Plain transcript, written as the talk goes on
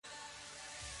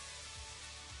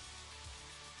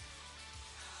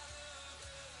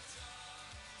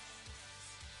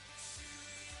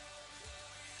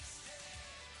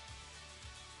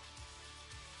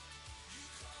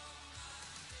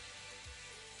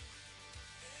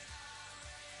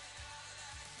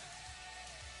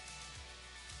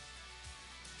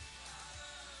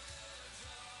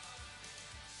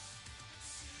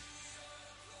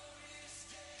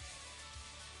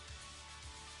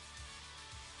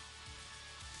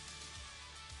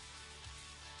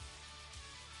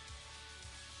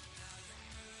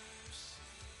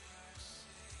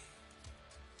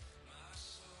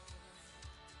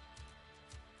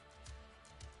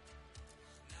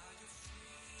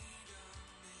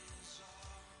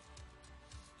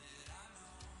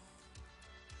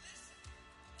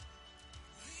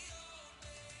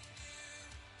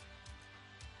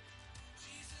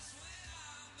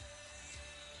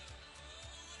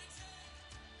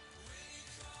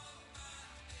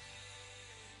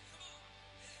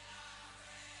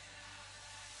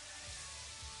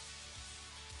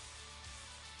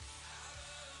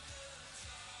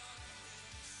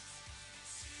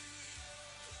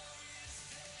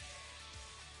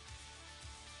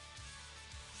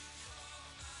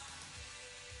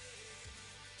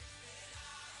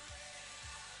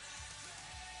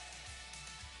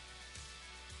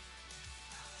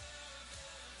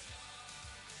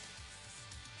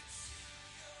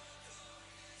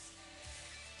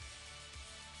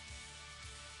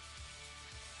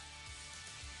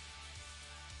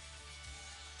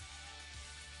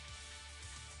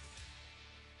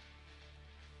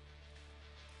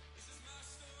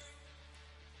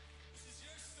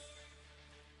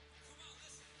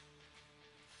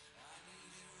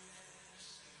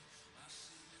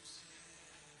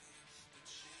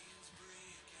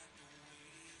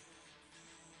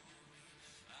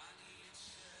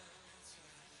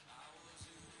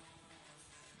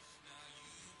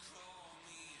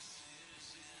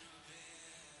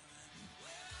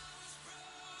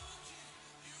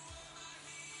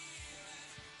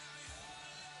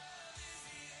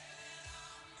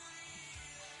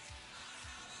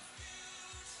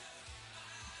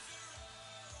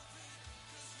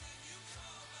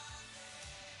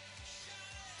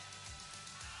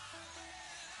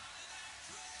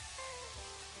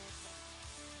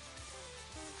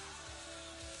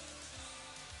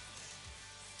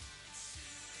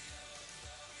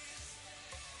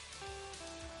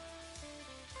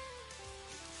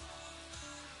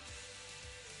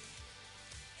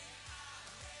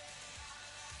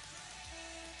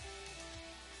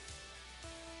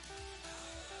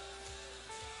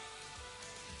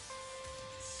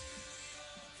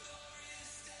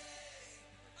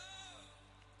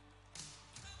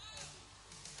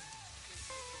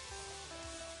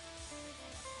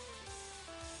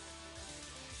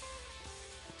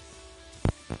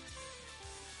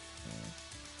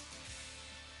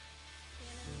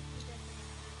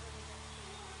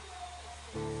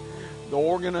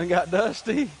organ and got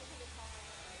dusty.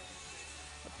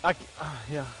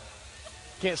 Yeah,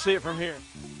 can't see it from here.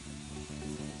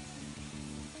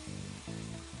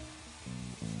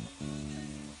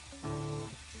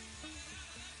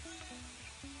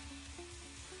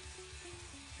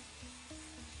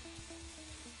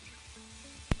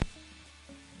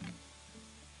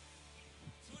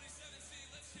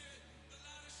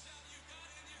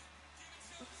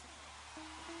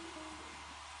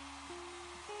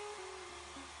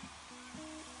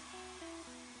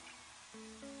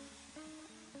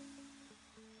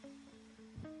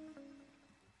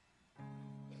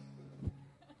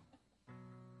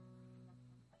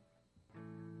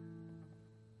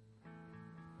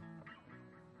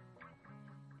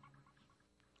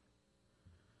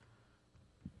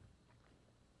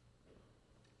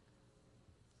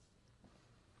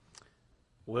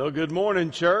 Well, good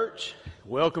morning, church.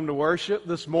 Welcome to worship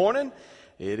this morning.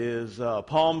 It is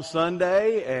Palm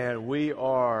Sunday, and we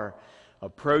are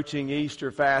approaching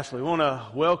Easter fast. We want to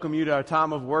welcome you to our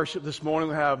time of worship this morning.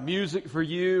 We have music for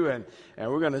you, and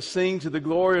we're going to sing to the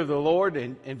glory of the Lord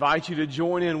and invite you to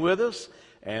join in with us.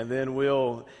 And then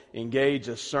we'll engage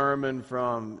a sermon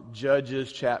from Judges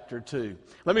chapter 2.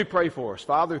 Let me pray for us.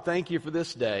 Father, thank you for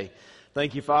this day.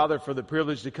 Thank you, Father, for the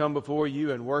privilege to come before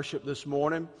you and worship this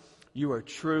morning. You are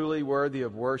truly worthy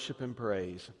of worship and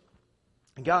praise.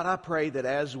 And God, I pray that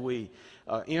as we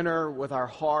enter with our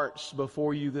hearts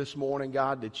before you this morning,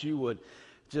 God, that you would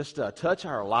just touch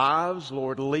our lives.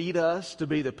 Lord, lead us to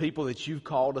be the people that you've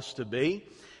called us to be.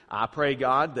 I pray,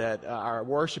 God, that our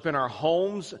worship in our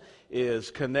homes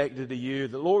is connected to you.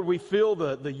 That, Lord, we feel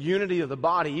the unity of the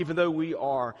body, even though we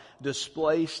are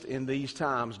displaced in these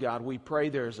times. God, we pray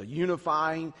there's a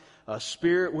unifying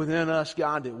spirit within us,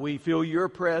 God, that we feel your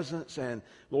presence. And,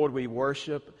 Lord, we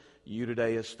worship you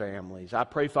today as families. I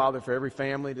pray, Father, for every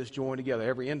family that's joined together,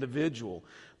 every individual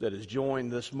that is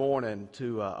joined this morning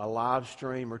to a live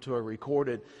stream or to a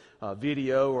recorded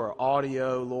video or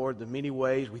audio, Lord, the many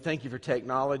ways. We thank you for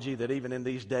technology that even in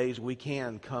these days we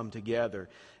can come together.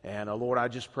 And Lord, I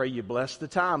just pray you bless the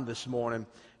time this morning.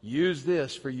 Use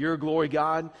this for your glory,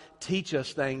 God. Teach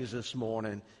us things this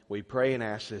morning. We pray and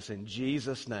ask this in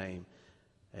Jesus' name.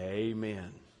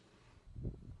 Amen.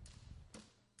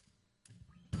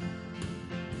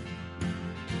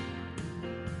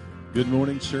 Good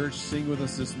morning, church. Sing with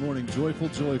us this morning. Joyful,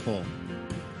 joyful.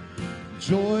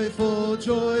 Joyful,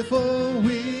 joyful,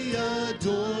 we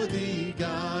adore thee,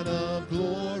 God of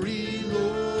glory,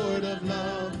 Lord of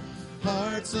love.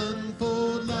 Hearts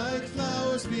unfold like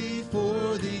flowers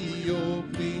before thee,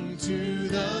 opening to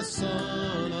the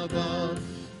sun above.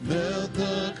 Melt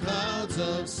the clouds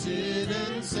of sin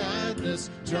and sadness,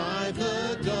 drive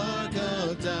the dark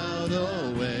of doubt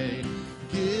away.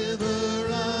 Giver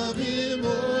of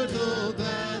immortal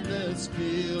gladness,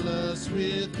 fill us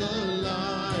with the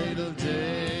light of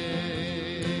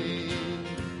day.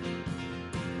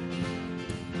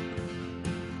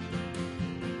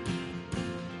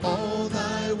 All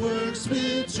thy works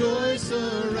rejoice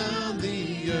around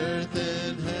the earth,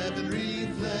 and heaven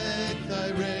reflect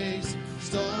thy rays.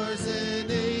 Stars and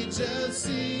angels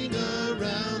sing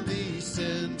around thee,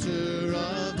 center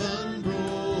of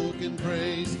unbroken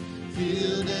praise.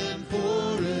 Field and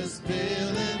forest,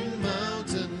 vale and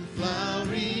mountain,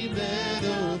 flowery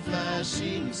meadow,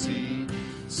 flashing sea,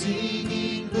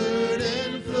 singing bird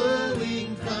and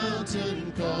flowing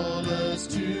fountain, call us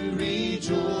to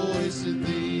rejoice in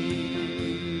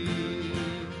thee.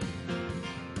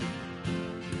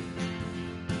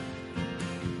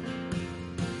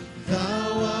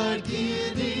 Thou art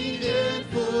giving and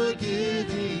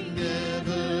forgiving,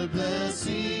 ever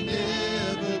blessing,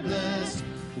 ever blessed.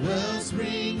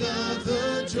 Wellspring of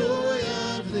the joy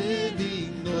of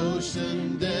living,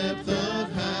 ocean depth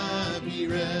of happy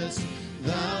rest.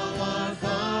 Thou art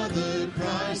Father,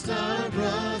 Christ our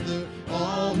brother,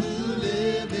 all who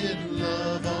live in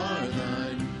love are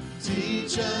thine.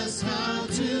 Teach us how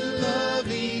to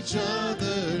love each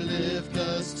other, lift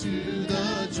us to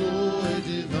the joy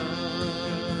divine.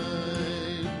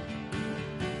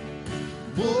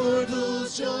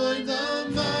 Mortals join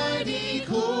the mighty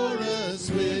chorus,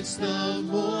 which the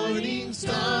morning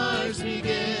stars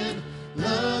began.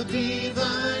 Love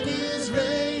divine is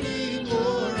reigning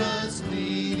o'er us,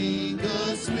 leading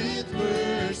us with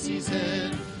mercy's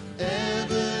hand.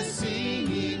 Ever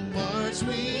singing, march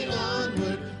we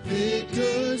onward,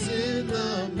 victors in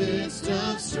the midst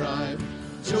of strife.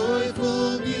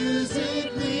 Joyful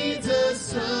music leads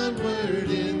us onward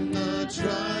in the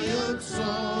triumph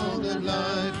song of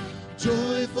life.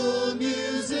 Joyful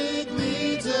music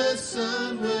leads us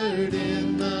onward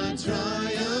in the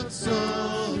triumph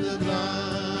song of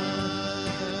life.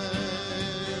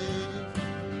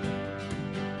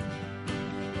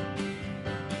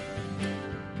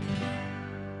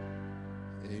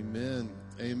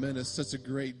 Amen. It's such a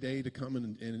great day to come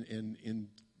and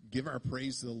give our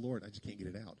praise to the Lord. I just can't get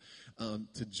it out.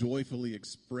 To joyfully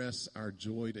express our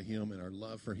joy to Him and our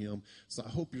love for Him. So I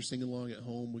hope you're singing along at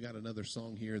home. We got another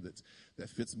song here that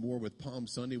fits more with Palm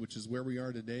Sunday, which is where we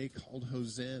are today, called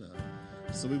Hosanna.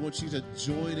 So we want you to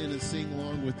join in and sing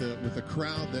along with the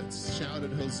crowd that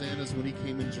shouted Hosannas when He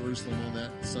came in Jerusalem on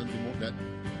that Sunday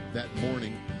that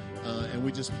morning. And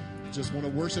we just want to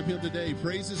worship Him today.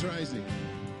 Praise is rising.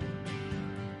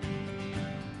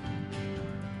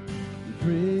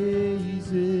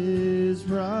 Praise is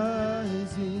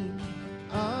rising,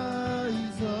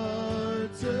 eyes are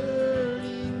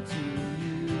turning to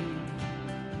you.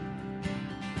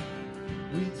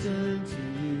 We turn to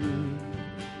you.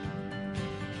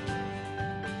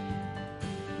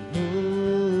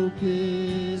 Hope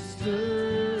is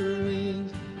stirring,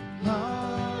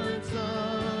 hearts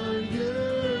are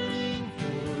yearning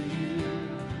for you.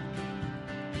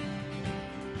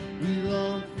 We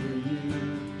long for you.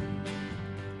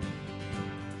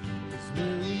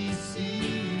 When we see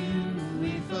you,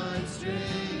 we find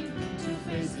strength to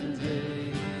face the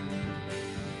day.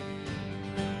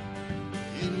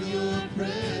 In your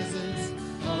presence,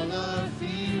 all our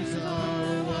fears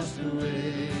are washed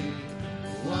away.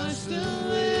 Washed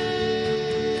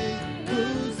away.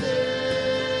 Hosanna,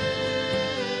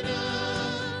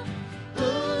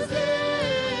 Hosanna.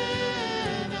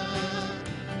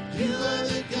 You are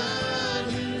the God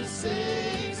who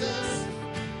saves us,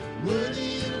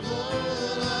 worthy of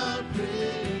all our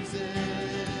praises.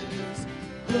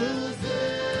 Hosanna,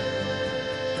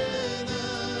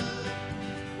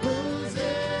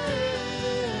 Hosanna.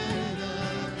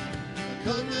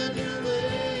 Come have your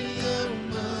way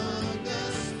among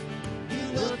us. We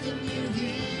welcome you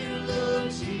here, Lord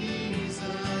Jesus.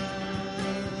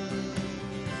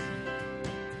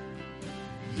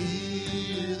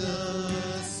 Hear the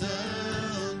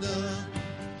sound of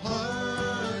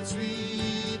hearts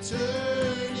returning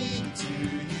to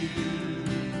you.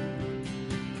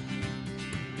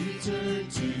 Return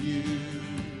to you.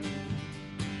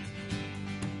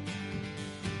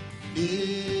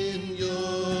 In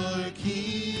your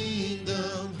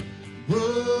kingdom,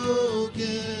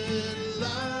 broken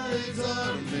lives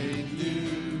are made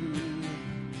new.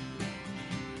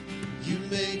 You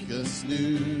make us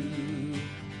new.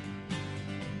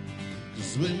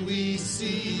 'Cause when we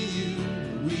see you,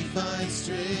 we find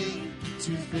strength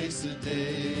to face the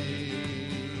day.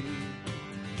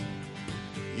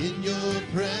 In your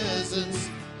presence,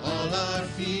 all our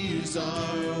fears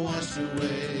are washed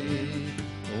away.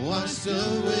 Washed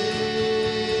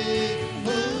away.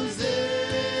 Hosanna,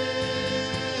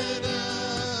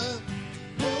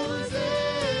 Hosanna.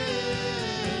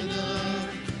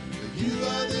 You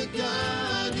are the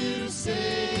God who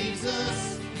saves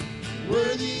us,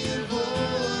 worthy of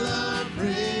all our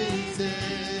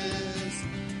praises.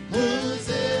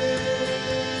 Hosanna,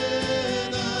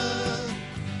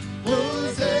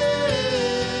 Hosanna.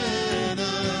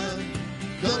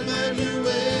 Come have your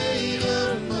way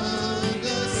among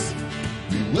us.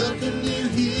 We welcome you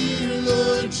here,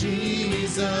 Lord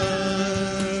Jesus.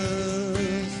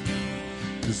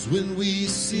 'Cause when we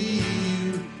see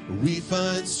you, we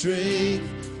find strength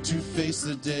to face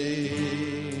the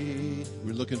day.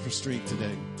 We're looking for strength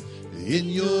today. In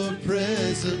your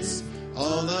presence,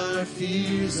 all our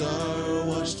fears are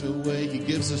washed away. He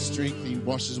gives us strength. He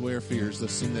washes away our fears.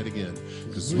 Let's sing that again.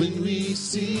 'Cause when we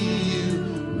see you,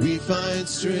 we find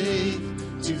strength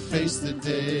to face the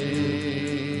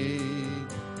day.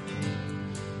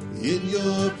 In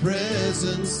your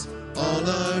presence, all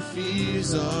our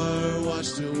fears are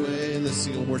washed away. Let's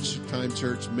sing one more time,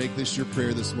 church. Make this your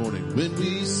prayer this morning. When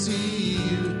we see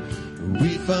you,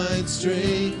 we find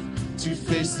strength to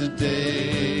face the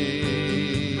day.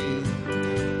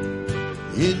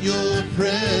 In your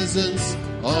presence,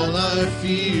 all our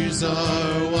fears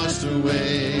are washed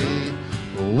away.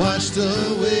 Washed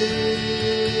away.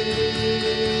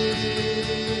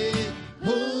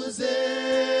 Hosanna,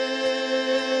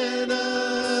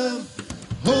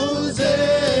 Hosanna.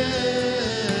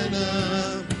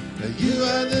 You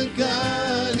are the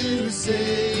God who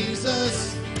saves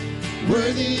us,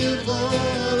 worthy of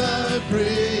all our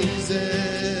praises.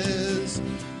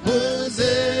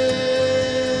 Hosanna,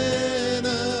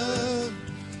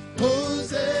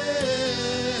 Hosanna.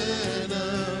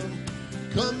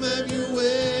 Come have your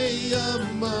way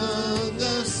among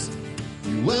us.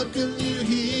 We welcome you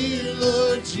here,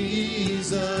 Lord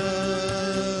Jesus.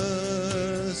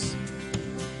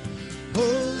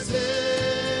 Hosanna,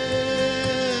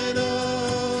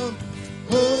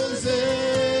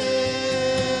 Hosanna,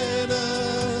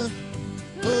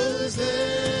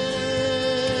 Hosanna,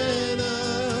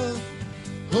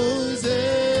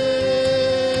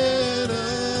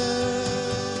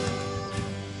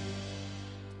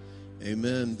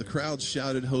 crowd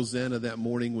shouted Hosanna that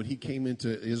morning when he came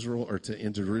into Israel or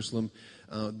into Jerusalem.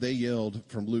 They yelled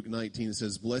from Luke 19. It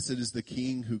says, "Blessed is the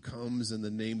King who comes in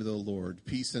the name of the Lord.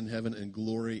 Peace in heaven and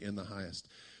glory in the highest."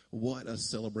 What a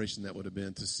celebration that would have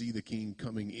been to see the King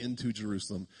coming into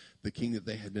Jerusalem, the King that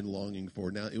they had been longing for.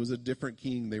 Now, it was a different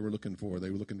King they were looking for. They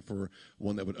were looking for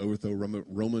one that would overthrow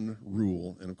Roman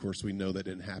rule. And, of course, we know that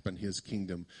didn't happen. His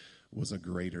kingdom was a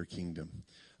greater kingdom.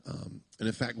 And,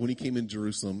 in fact, when he came in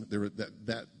Jerusalem, there were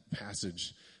that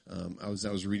passage, I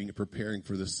was reading it, preparing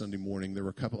for this Sunday morning. There were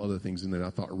a couple other things in there that I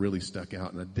thought really stuck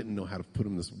out, and I didn't know how to put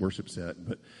them in this worship set,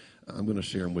 but I'm going to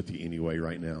share them with you anyway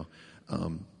right now.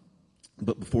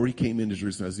 But before he came into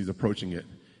Jerusalem, as he's approaching it,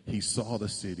 he saw the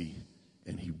city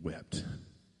and he wept.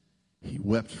 He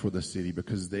wept for the city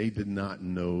because they did not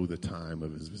know the time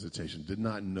of his visitation, did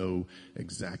not know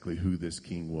exactly who this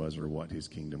king was or what his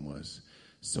kingdom was.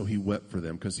 So he wept for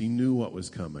them because he knew what was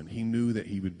coming. He knew that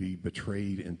he would be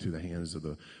betrayed into the hands of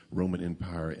the Roman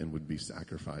Empire and would be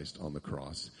sacrificed on the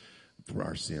cross for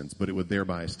our sins. But it would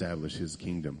thereby establish his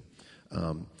kingdom.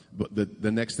 But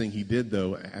the next thing he did,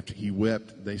 though, after he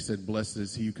wept, they said, "Blessed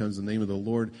is he who comes in the name of the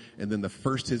Lord." And then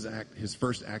his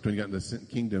first act when he got into the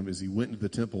kingdom is he went into the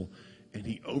temple and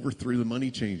he overthrew the money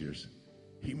changers.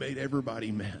 He made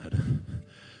everybody mad.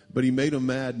 But he made them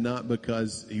mad not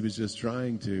because he was just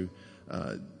trying to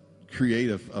create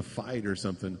a fight or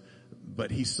something,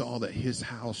 but he saw that his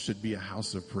house should be a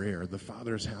house of prayer. The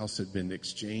Father's house had been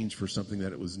exchanged for something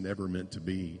that it was never meant to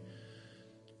be.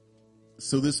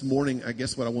 So this morning, I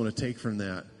guess what I want to take from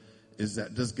that is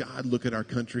that does God look at our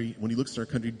country? When he looks at our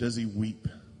country, does he weep?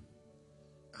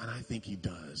 And I think he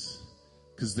does.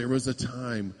 Because there was a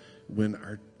time when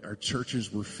our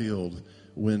churches were filled,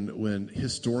 when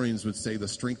historians would say the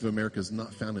strength of America is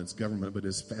not found in its government, but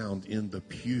is found in the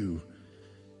pew.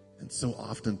 And so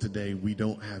often today, we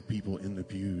don't have people in the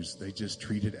pews. They just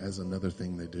treat it as another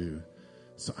thing they do.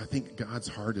 So I think God's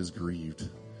heart is grieved.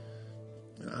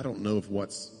 I don't know if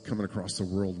what's coming across the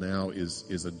world now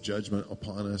is a judgment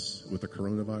upon us with the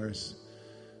coronavirus.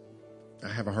 I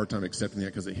have a hard time accepting that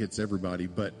because it hits everybody.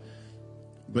 But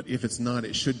if it's not,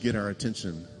 it should get our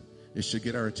attention. It should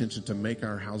get our attention to make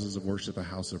our houses of worship a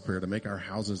house of prayer, to make our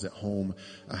houses at home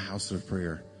a house of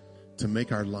prayer, to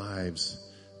make our lives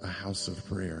a house of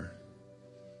prayer.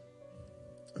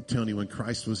 I'm telling you, when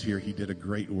Christ was here, he did a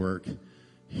great work.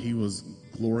 He was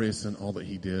glorious in all that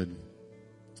he did,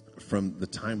 from the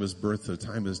time of his birth to the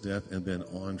time of his death and then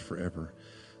on forever.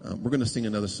 We're going to sing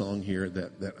another song here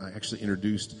that I actually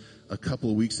introduced a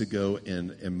couple of weeks ago,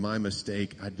 and my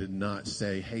mistake, I did not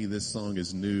say, hey, this song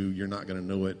is new, you're not going to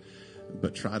know it,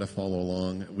 but try to follow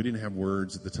along. We didn't have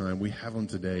words at the time. We have them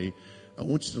today. I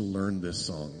want you to learn this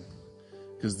song,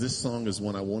 because this song is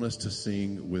one I want us to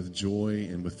sing with joy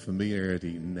and with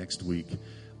familiarity next week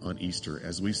on Easter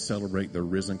as we celebrate the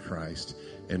risen Christ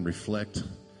and reflect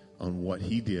on what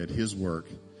he did, his work,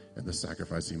 and the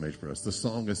sacrifice he made for us. The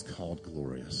song is called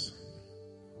Glorious.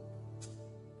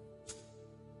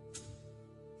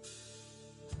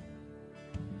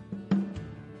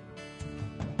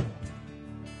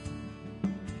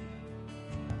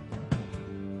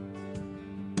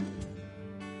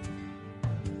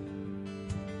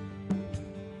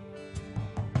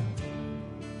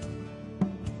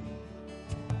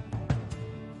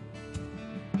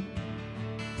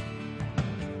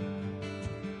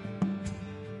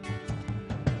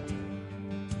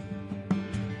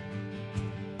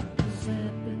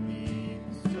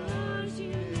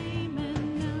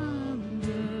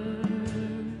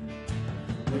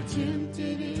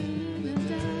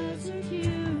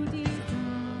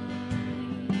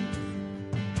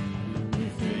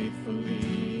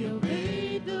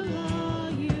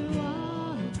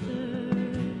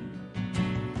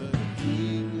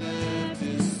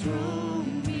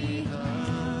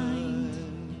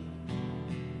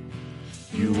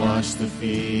 Wash the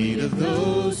feet of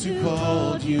those who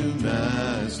called you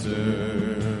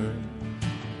Master,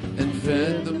 and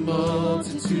fed the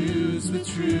multitudes with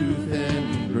truth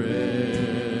and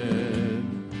bread.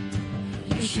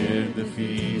 You shared the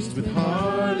feast with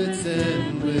harlots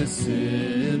and with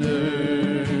sinners,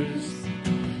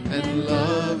 and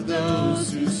loved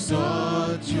those who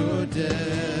sought your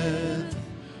death.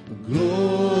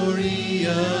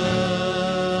 Glorious.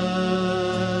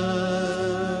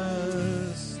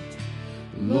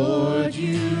 Lord,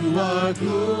 you are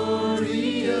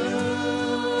glorious,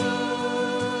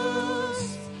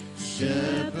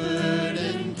 Shepherd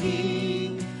and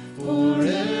King,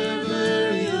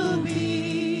 forever you'll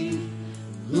be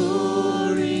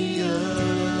glorious.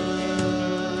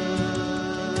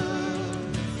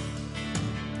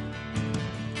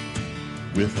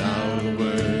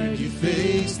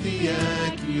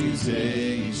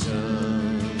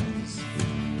 nations,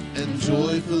 and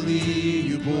joyfully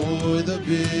you bore the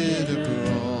bitter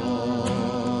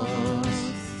cross.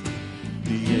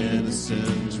 The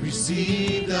innocent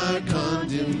received our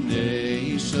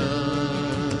condemnation,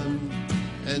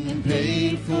 and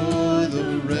paid for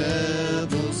the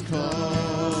rebels'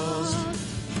 cause.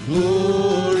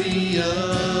 Glorious,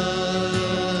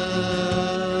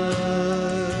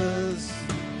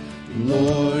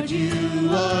 Lord, you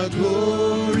are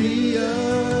glorious.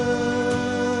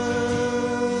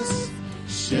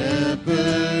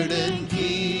 Shepherd and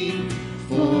King,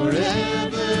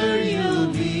 forever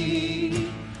you'll be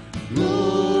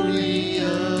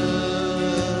glorious.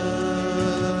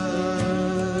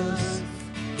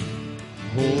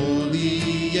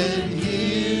 Holy and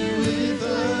here with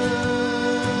us,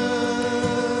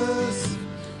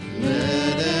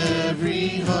 let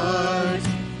every heart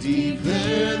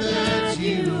declare that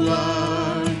you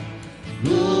are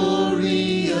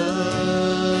glorious.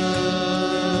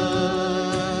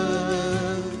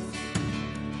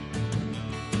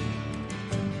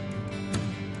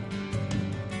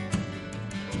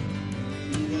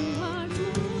 You are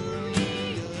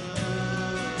glorious.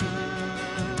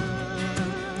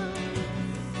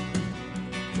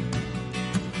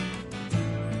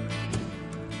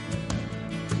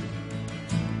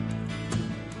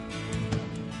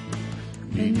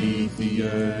 Beneath the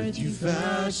earth you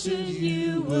fashioned,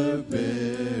 you were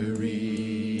buried.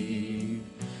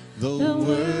 The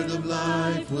word of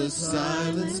life was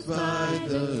silenced by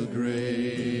the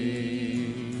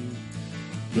grave.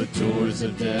 The doors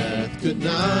of death could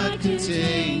not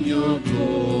contain your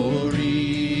glory.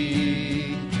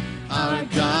 Our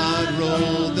God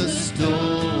rolled the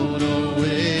stone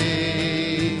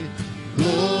away.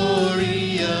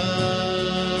 Glorious,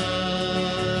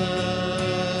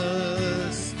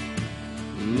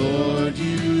 Lord,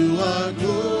 you are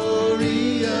glorious.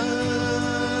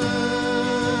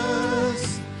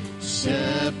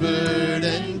 Shepherd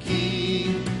and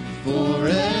King,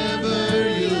 forever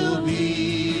you'll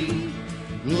be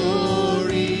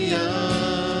glorious.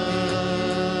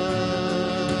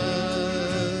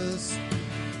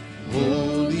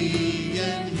 Holy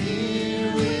and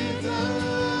here with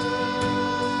us,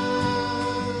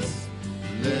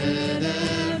 let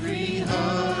every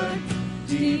heart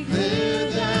declare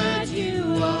that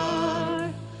you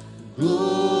are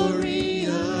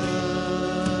glorious.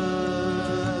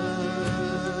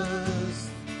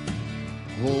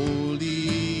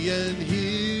 Holy and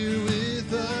here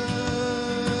with us,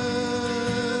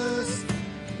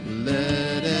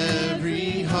 let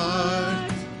every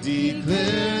heart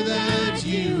declare that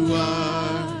you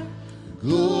are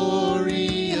glorious.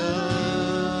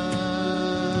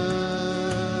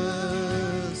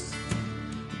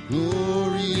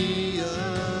 Glorious.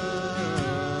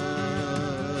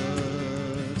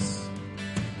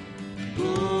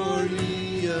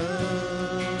 Glorious.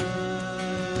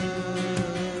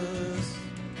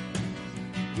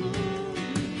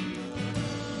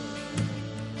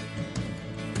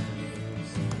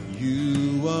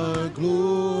 You are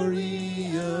glorious.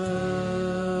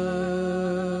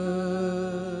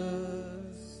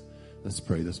 Let's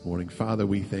pray this morning. Father,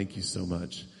 we thank you so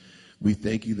much. We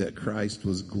thank you that Christ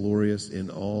was glorious in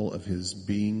all of his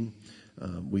being.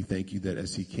 We thank you that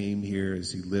as he came here,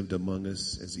 as he lived among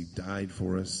us, as he died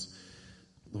for us,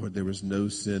 Lord, there was no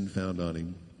sin found on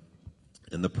him.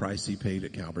 And the price he paid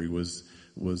at Calvary was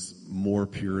more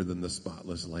pure than the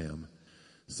spotless lamb.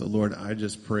 So, Lord, I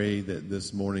just pray that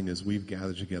this morning as we've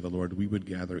gathered together, Lord, we would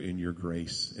gather in your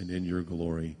grace and in your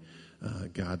glory.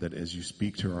 God, that as you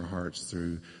speak to our hearts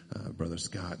through Brother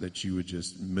Scott, that you would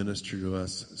just minister to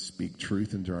us, speak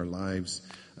truth into our lives.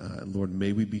 Lord,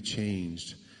 may we be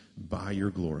changed by your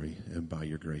glory and by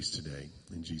your grace today.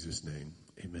 In Jesus' name,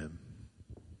 amen.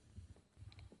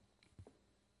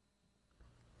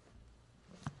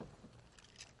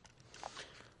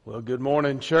 Well, good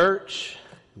morning, church.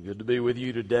 Good to be with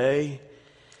you today.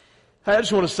 I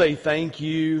just want to say thank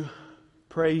you,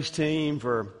 praise team,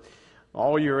 for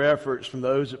all your efforts, from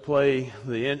those that play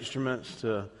the instruments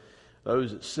to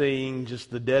those that sing,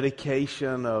 just the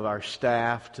dedication of our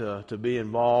staff to be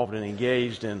involved and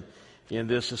engaged in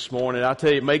this morning. I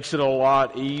tell you, it makes it a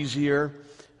lot easier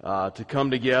to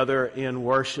come together in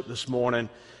worship this morning,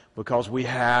 because we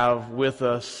have with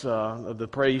us the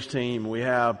praise team. We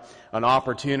have an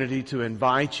opportunity to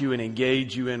invite you and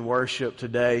engage you in worship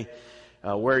today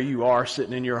where you are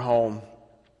sitting in your home.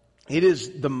 It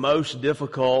is the most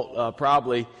difficult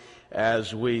probably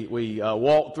as we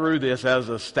walk through this as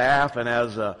a staff and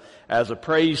as a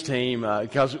praise team,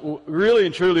 because really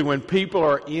and truly when people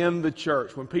are in the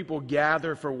church, when people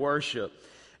gather for worship,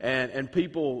 and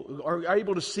people are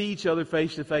able to see each other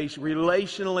face to face,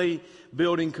 relationally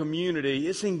building community.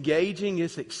 It's engaging,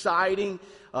 it's exciting,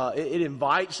 it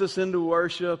invites us into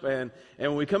worship, and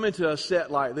when we come into a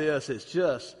set like this, it's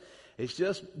just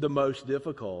the most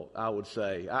difficult, I would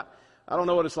say. I don't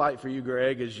know what it's like for you,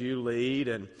 Greg, as you lead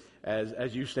and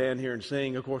as you stand here and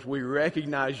sing. Of course, we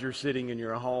recognize you're sitting in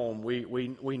your home.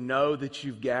 We know that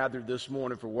you've gathered this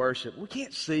morning for worship. We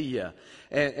can't see you,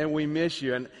 and we miss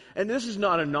you. And this is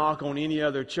not a knock on any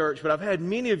other church, but I've had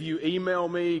many of you email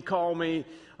me, call me,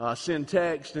 send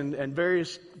text, and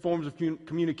various forms of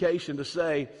communication to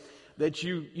say that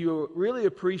you really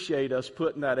appreciate us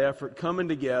putting that effort, coming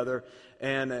together,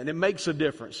 and it makes a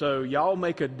difference. So y'all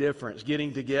make a difference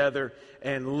getting together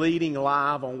and leading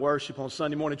live on worship on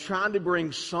Sunday morning, trying to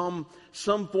bring some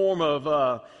form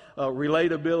of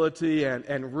relatability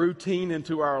and routine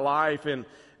into our life, and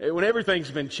when everything's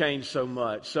been changed so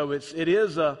much. So it's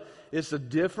a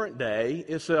different day.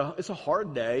 It's a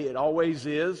hard day. It always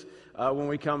is. When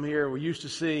we come here, we used to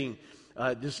seeing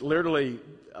just literally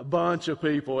a bunch of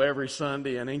people every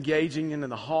Sunday and engaging in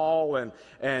the hall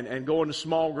and going to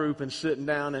small group and sitting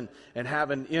down and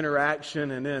having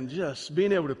interaction, and then just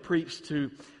being able to preach to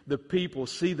the people,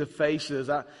 see the faces.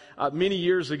 Many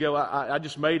years ago, I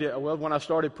just made it, well, when I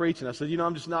started preaching, I said,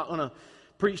 I'm just not going to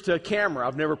preach to a camera.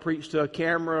 I've never preached to a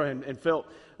camera and felt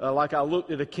like I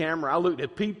looked at a camera. I looked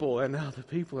at people, and now the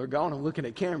people are gone. I'm looking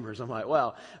at cameras. I'm like,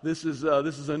 wow, this is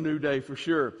a new day for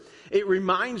sure. It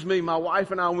reminds me, my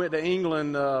wife and I went to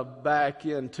England back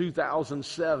in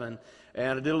 2007,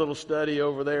 and I did a little study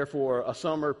over there for a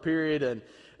summer period,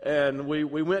 and we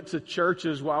went to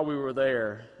churches while we were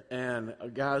there. And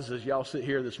guys, as y'all sit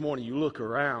here this morning, you look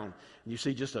around and you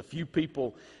see just a few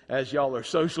people as y'all are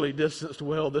socially distanced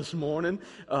well this morning.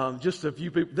 Just a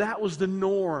few people. That was the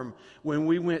norm when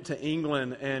we went to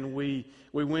England and we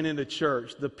went into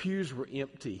church. The pews were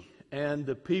empty and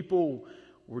the people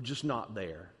were just not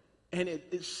there. And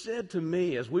it said to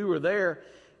me as we were there,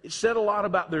 it said a lot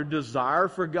about their desire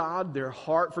for God, their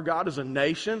heart for God as a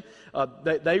nation.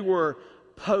 They were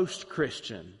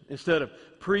post-Christian instead of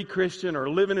pre-Christian or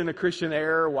living in a Christian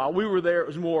era. While we were there, it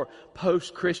was more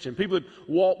post-Christian. People had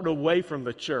walked away from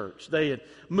the church. They had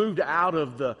moved out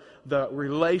of the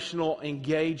relational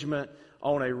engagement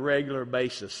on a regular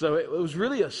basis. So it was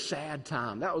really a sad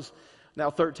time. That was now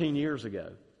 13 years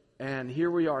ago. And here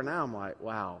we are now. I'm like,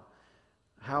 wow,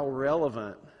 how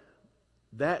relevant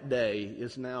that day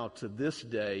is now to this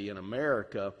day in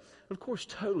America. Of course,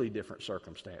 totally different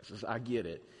circumstances. I get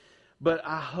it. But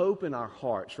I hope in our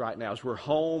hearts right now, as we're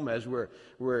home, as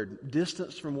we're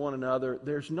distanced from one another,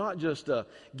 there's not just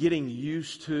getting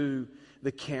used to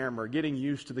the camera, getting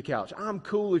used to the couch. I'm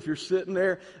cool if you're sitting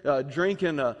there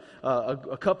drinking a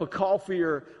cup of coffee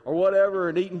or whatever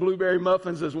and eating blueberry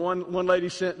muffins, as one lady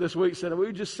sent this week, said,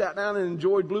 we just sat down and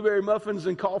enjoyed blueberry muffins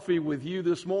and coffee with you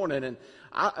this morning. And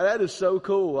that is so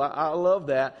cool. I love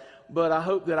that. But I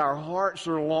hope that our hearts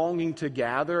are longing to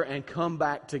gather and come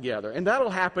back together. And that'll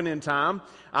happen in time.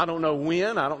 I don't know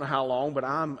when, I don't know how long, but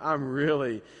I'm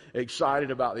really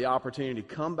excited about the opportunity to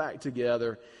come back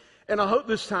together. And I hope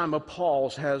this time of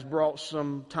pause has brought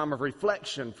some time of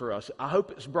reflection for us. I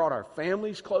hope it's brought our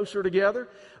families closer together.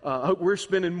 I hope we're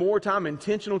spending more time,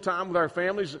 intentional time with our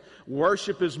families.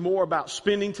 Worship is more about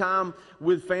spending time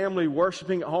with family,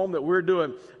 worshiping at home, that we're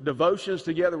doing devotions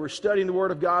together. We're studying the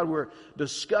Word of God. We're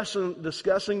discussing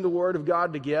the Word of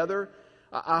God together.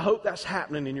 I hope that's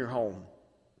happening in your home.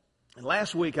 And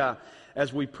last week,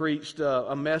 as we preached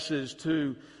a message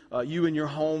to you in your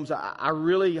homes, I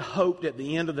really hoped at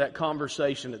the end of that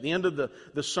conversation, at the end of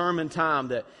the sermon time,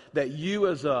 that you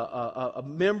as a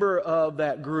member of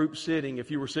that group sitting,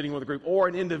 if you were sitting with a group, or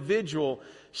an individual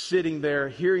sitting there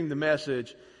hearing the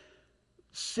message,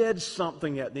 said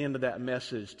something at the end of that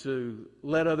message to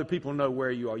let other people know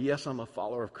where you are. Yes, I'm a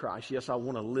follower of Christ. Yes, I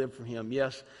want to live for Him.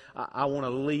 Yes, I want to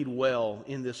lead well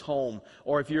in this home.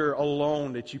 Or if you're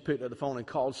alone, that you picked up the phone and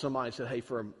called somebody and said, hey,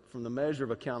 from the measure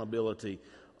of accountability,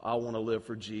 I want to live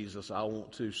for Jesus. I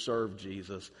want to serve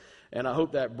Jesus. And I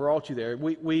hope that brought you there.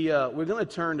 We're going to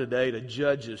turn today to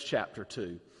Judges chapter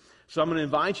 2. So I'm going to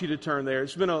invite you to turn there.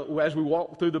 It's been as we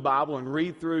walk through the Bible and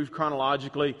read through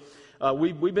chronologically,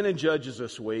 we've been in Judges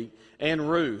this week and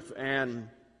Ruth. And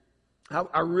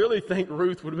I really think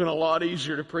Ruth would have been a lot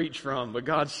easier to preach from, but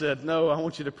God said, no, I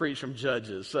want you to preach from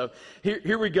Judges. So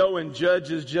here we go in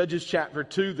Judges chapter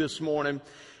 2 this morning.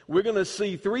 We're going to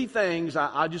see three things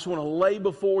I just want to lay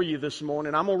before you this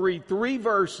morning. I'm going to read 3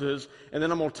 verses, and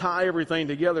then I'm going to tie everything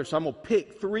together. So I'm going to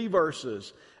pick 3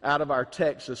 verses out of our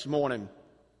text this morning.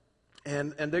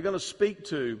 And they're going to speak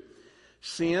to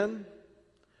sin,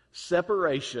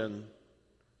 separation,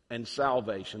 and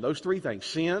salvation. Those three things: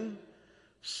 sin,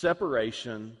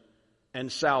 separation,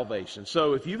 and salvation.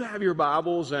 So if you have your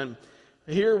Bibles, and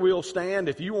here we'll stand.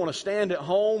 If you want to stand at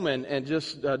home and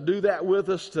just do that with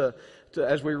us to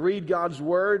as we read God's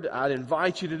Word, I'd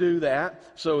invite you to do that.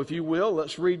 So if you will,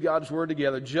 let's read God's Word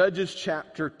together. Judges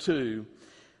chapter 2.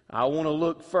 I want to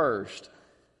look first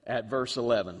at verse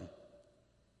 11.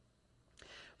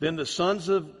 Then the sons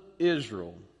of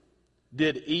Israel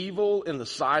did evil in the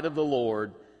sight of the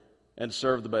Lord and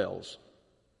served the Baals.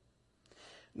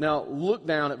 Now look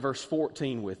down at verse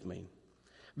 14 with me.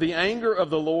 The anger of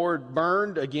the Lord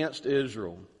burned against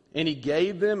Israel, and he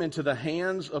gave them into the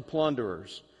hands of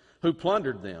plunderers, who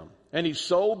plundered them, and he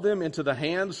sold them into the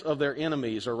hands of their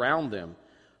enemies around them,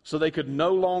 so they could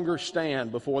no longer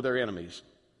stand before their enemies.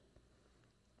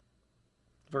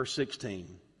 Verse 16.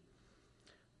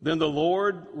 Then the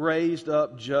Lord raised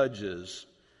up judges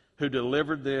who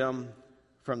delivered them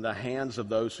from the hands of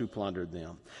those who plundered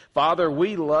them. Father,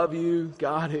 we love you.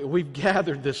 God, we've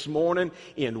gathered this morning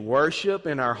in worship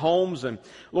in our homes. And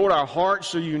Lord, our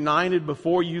hearts are united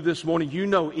before you this morning. You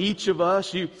know each of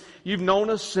us. You've known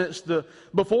us since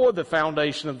before the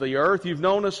foundation of the earth. You've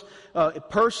known us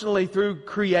personally through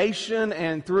creation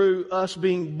and through us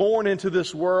being born into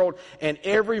this world. And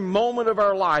every moment of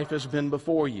our life has been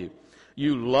before you.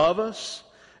 You love us.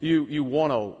 You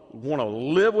want to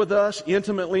live with us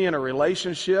intimately in a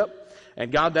relationship.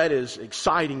 And God, that is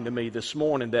exciting to me this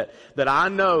morning that I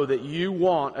know that you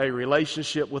want a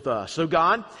relationship with us. So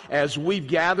God, as we've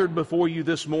gathered before you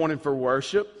this morning for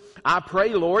worship, I pray,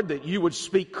 Lord, that you would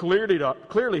speak clearly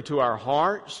to our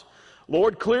hearts.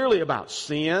 Lord, clearly about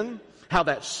sin, how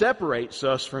that separates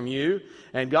us from you.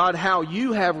 And God, how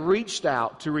you have reached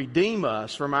out to redeem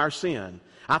us from our sin.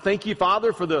 I thank you,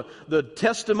 Father, for the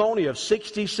testimony of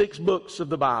 66 books of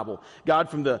the Bible. God,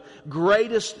 from the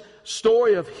greatest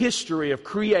story of history of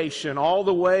creation all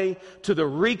the way to the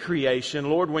recreation,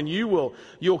 Lord, when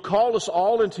you'll call us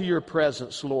all into your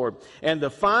presence, Lord. And the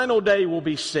final day will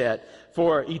be set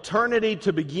for eternity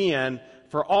to begin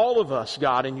for all of us,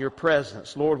 God, in your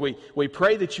presence. Lord, we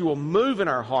pray that you will move in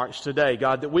our hearts today,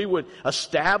 God, that we would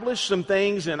establish some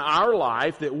things in our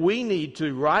life that we need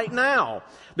to right now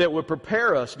that would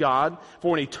prepare us, God,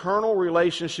 for an eternal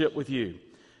relationship with you.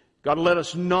 God, let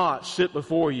us not sit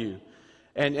before you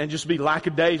and just be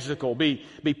lackadaisical, be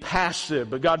passive,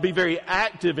 but God, be very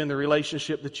active in the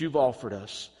relationship that you've offered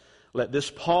us. Let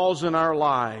this pause in our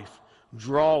life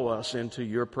draw us into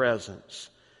your presence.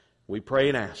 We pray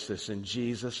and ask this in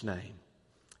Jesus' name.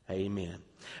 Amen.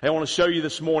 I want to show you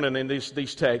this morning in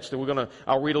these texts, and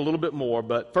I'll read a little bit more,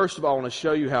 but first of all, I want to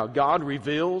show you how God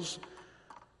reveals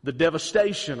the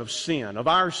devastation of sin, of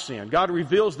our sin. God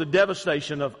reveals the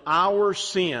devastation of our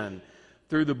sin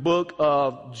through the book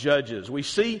of Judges. We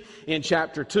see in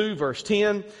chapter 2, verse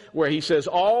 10, where he says,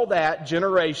 all that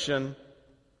generation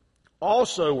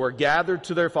also were gathered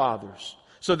to their fathers.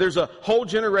 So there's a whole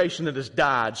generation that has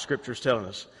died, Scripture's telling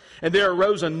us. And there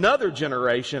arose another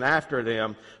generation after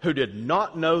them who did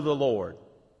not know the Lord.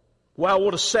 Wow,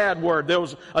 what a sad word. There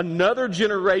was another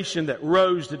generation that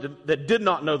rose that did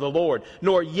not know the Lord,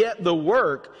 nor yet the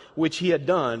work which he had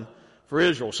done for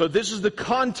Israel. So this is the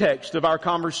context of our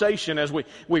conversation as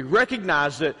we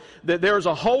recognize that there is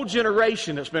a whole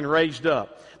generation that's been raised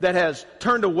up that has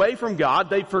turned away from God.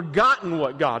 They've forgotten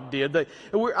what God did.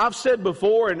 I've said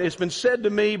before, and it's been said to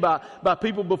me by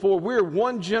people before, we're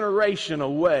one generation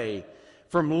away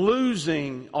from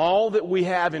losing all that we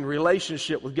have in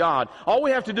relationship with God. All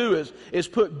we have to do is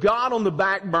put God on the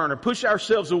back burner, push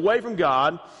ourselves away from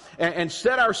God, and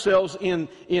set ourselves in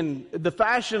the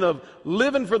fashion of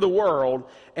living for the world,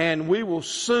 and we will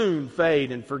soon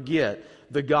fade and forget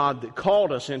the God that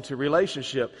called us into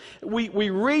relationship. We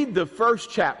read the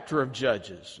first chapter of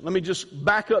Judges. Let me just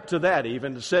back up to that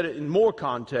even to set it in more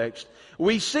context.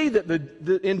 We see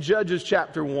that in Judges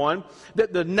chapter 1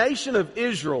 that the nation of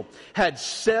Israel had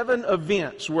 7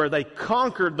 events where they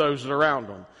conquered those around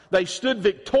them. They stood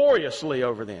victoriously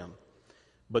over them.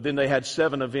 But then they had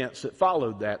 7 events that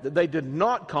followed that they did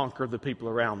not conquer the people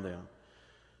around them.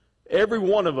 Every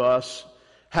one of us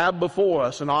have before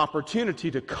us an opportunity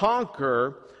to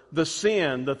conquer the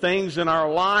sin, the things in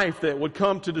our life that would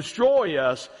come to destroy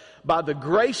us. By the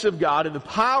grace of God and the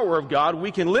power of God,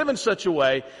 we can live in such a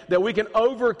way that we can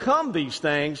overcome these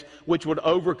things which would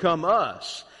overcome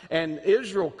us. And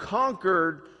Israel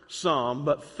conquered some,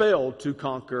 but failed to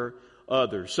conquer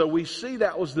others. So we see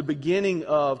that was the beginning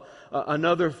of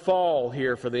another fall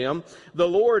here for them. The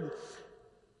Lord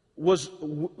was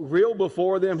real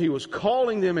before them. He was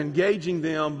calling them, engaging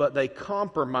them, but they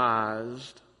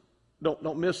compromised.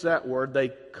 Don't miss that word. They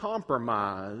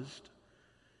compromised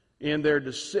In their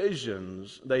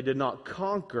decisions, they did not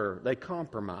conquer, they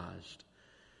compromised.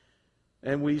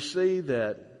 And we see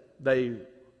that they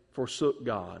forsook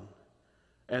God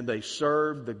and they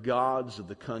served the gods of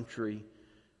the country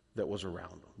that was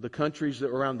around them. The countries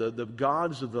that were around, the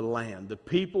gods of the land, the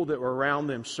people that were around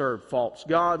them served false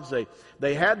gods.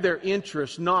 They had their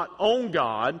interest not on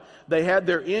God, they had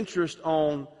their interest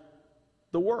on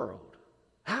the world.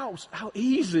 How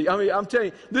easy. I mean, I'm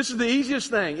telling you, this is the easiest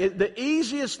thing. The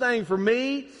easiest thing for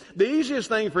me, the easiest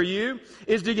thing for you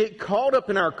is to get caught up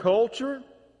in our culture,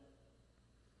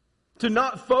 to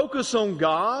not focus on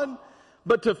God,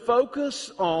 but to focus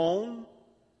on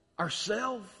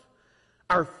ourselves,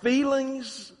 our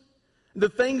feelings, the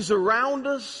things around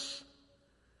us.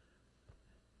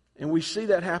 And we see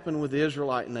that happen with the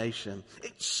Israelite nation.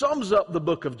 It sums up the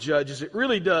book of Judges. It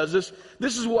really does.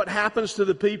 This is what happens to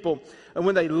the people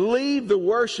when they leave the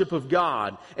worship of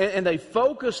God and they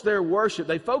focus their worship,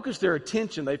 they focus their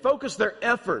attention, they focus their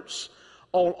efforts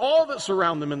on all that's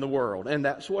around them in the world. And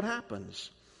that's what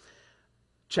happens.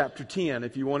 Chapter 10,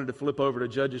 if you wanted to flip over to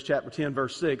Judges chapter 10,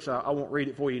 verse 6, I won't read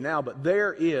it for you now, but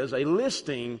there is a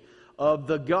listing of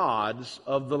the gods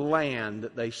of the land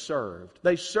that they served.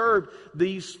 They served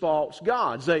these false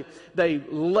gods. They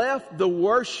left the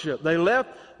worship, they left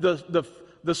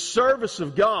the service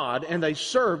of God, and they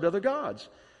served other gods.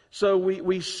 So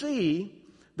we see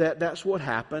that that's what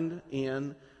happened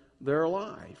in their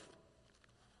life.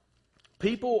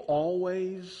 People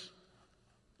always,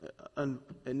 and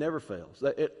it never fails,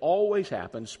 it always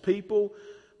happens, people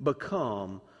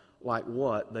become like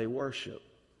what they worship.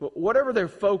 Whatever their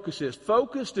focus is,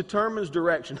 focus determines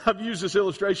direction. I've used this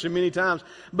illustration many times,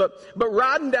 but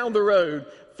riding down the road,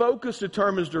 focus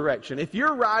determines direction. If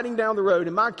you're riding down the road,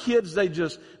 and my kids,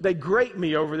 they grate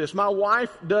me over this. My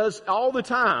wife does all the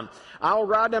time. I'll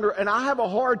ride down the road, and I have a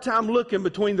hard time looking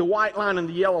between the white line and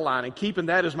the yellow line and keeping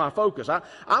that as my focus.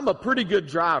 I'm a pretty good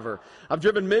driver. I've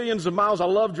driven millions of miles. I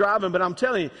love driving, but I'm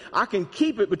telling you, I can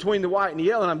keep it between the white and the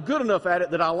yellow, and I'm good enough at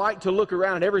it that I like to look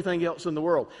around at everything else in the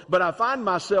world. But I find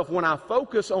myself, when I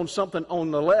focus on something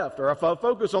on the left, or if I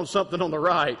focus on something on the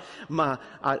right,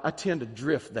 I tend to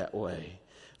drift that way.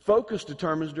 Focus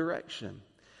determines direction.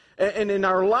 And in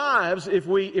our lives, if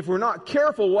we're not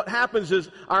careful, what happens is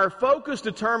our focus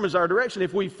determines our direction.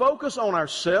 If we focus on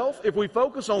ourselves, if we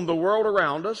focus on the world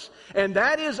around us, and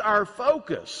that is our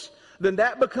focus, then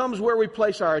that becomes where we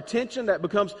place our attention. That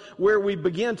becomes where we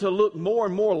begin to look more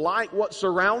and more like what's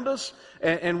around us,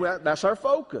 and that's our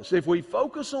focus. If we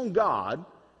focus on God,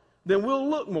 then we'll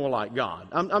look more like God.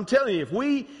 I'm telling you, if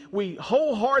we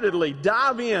wholeheartedly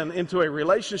dive into a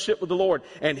relationship with the Lord,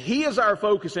 and He is our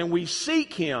focus, and we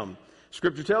seek Him,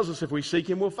 Scripture tells us if we seek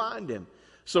Him, we'll find Him.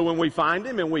 So when we find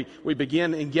Him and we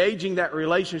begin engaging that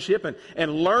relationship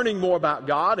and learning more about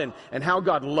God and how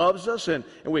God loves us, and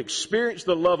we experience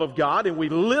the love of God and we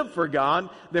live for God,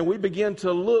 then we begin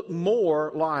to look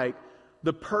more like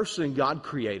the person God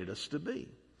created us to be.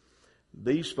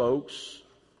 These folks,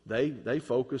 they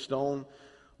focused on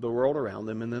the world around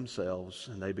them and themselves,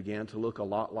 and they began to look a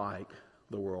lot like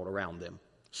the world around them.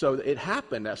 So it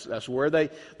happened. That's where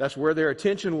their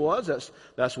attention was.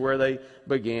 That's where they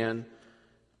began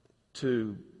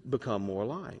to become more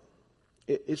like.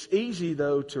 It's easy,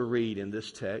 though, to read in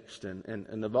this text,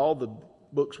 and of all the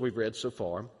books we've read so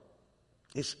far,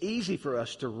 it's easy for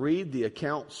us to read the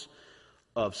accounts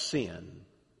of sin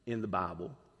in the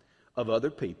Bible, of other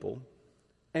people,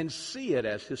 and see it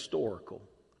as historical.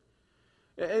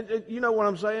 And you know what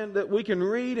I'm saying? That we can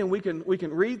read, and we can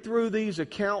read through these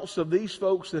accounts of these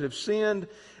folks that have sinned,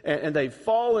 and they've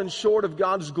fallen short of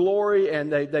God's glory,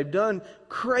 and they've done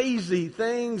crazy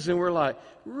things, and we're like,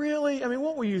 really? I mean,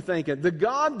 what were you thinking? The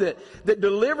God that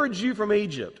delivered you from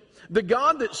Egypt, the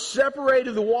God that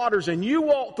separated the waters and you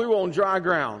walked through on dry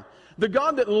ground, the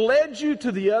God that led you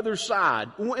to the other side,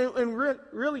 and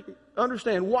really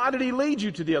understand, why did He lead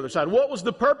you to the other side? What was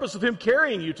the purpose of Him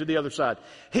carrying you to the other side?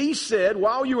 He said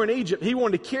while you were in Egypt, He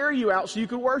wanted to carry you out so you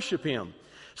could worship Him.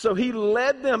 So He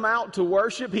led them out to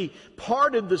worship. He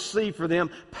parted the sea for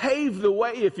them, paved the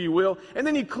way, if you will, and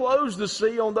then He closed the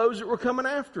sea on those that were coming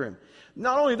after Him.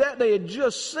 Not only that, they had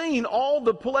just seen all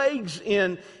the plagues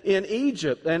in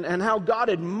Egypt and how God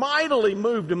had mightily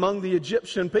moved among the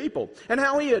Egyptian people and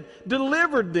how He had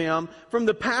delivered them from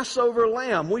the Passover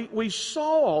lamb. We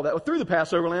saw all that through the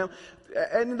Passover lamb.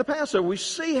 And in the Passover, we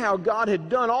see how God had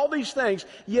done all these things,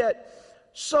 yet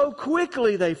so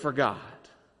quickly they forgot.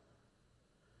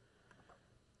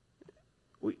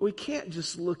 We can't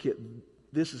just look at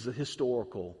this as a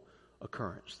historical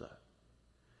occurrence, though.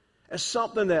 As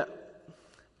something that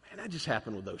just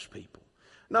happened with those people.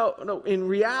 No, in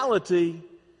reality,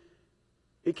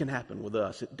 It can happen with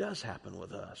us. It does happen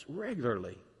with us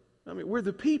regularly. I mean, we're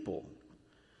the people.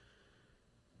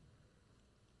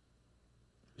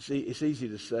 See, it's easy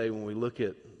to say when we look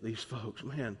at these folks,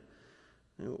 man,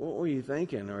 what were you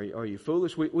thinking? Are you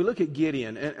foolish? We look at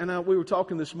Gideon, and we were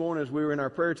talking this morning as we were in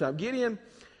our prayer time. Gideon,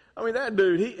 I mean, that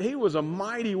dude, he was a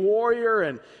mighty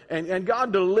warrior, and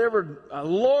God delivered a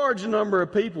large number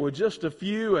of people with just a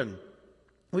few, and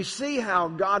we see how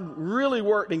God really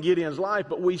worked in Gideon's life,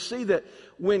 but we see that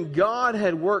when God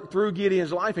had worked through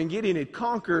Gideon's life and Gideon had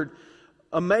conquered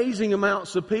amazing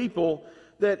amounts of people,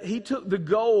 that he took the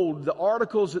gold, the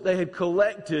articles that they had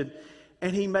collected,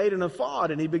 and he made an ephod,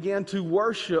 and he began to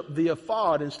worship the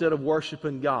ephod instead of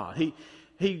worshiping God.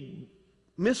 He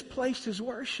misplaced his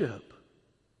worship.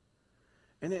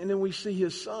 And then we see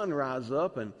his son rise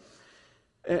up,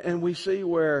 and we see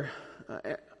where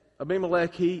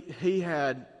Abimelech, he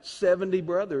had 70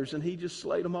 brothers, and he just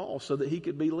slayed them all so that he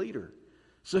could be leader,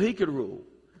 so he could rule.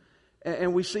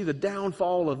 And we see the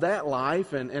downfall of that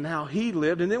life and how he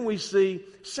lived. And then we see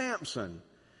Samson.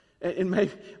 And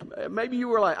maybe you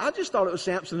were like, I just thought it was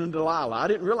Samson and Delilah. I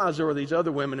didn't realize there were these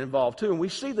other women involved too. And we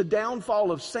see the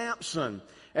downfall of Samson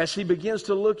as he begins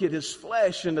to look at his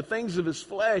flesh and the things of his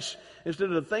flesh instead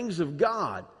of the things of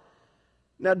God.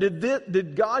 Now,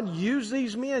 did God use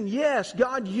these men? Yes,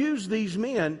 God used these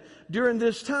men during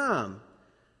this time.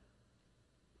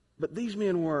 But these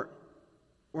men weren't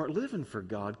living for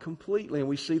God completely, and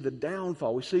we see the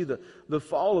downfall. We see the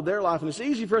fall of their life, and it's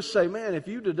easy for us to say, man, if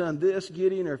you'd have done this,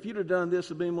 Gideon, or if you'd have done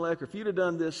this, Abimelech, or if you'd have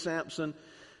done this, Samson,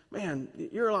 man,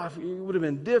 your life would have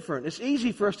been different. It's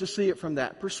easy for us to see it from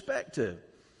that perspective.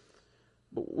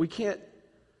 But we can't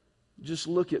just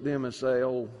look at them and say,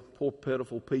 oh, poor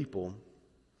pitiful people.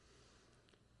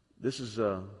 This is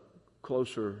a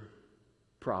closer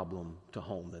problem to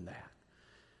home than that.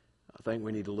 I think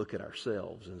we need to look at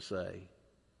ourselves and say,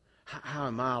 how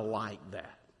am I like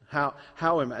that?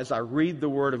 How am I, as I read the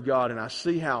Word of God and I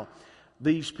see how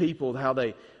these people, how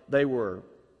they were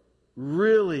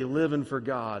really living for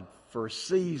God for a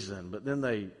season, but then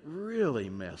they really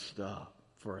messed up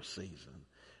for a season.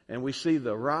 And we see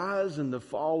the rise and the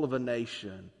fall of a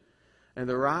nation. And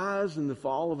the rise and the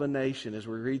fall of a nation as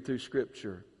we read through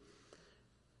Scripture.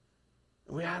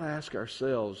 We have to ask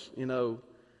ourselves,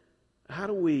 how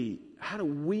do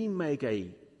we make a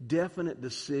definite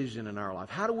decision in our life?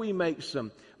 How do we make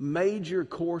some major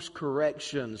course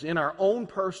corrections in our own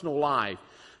personal life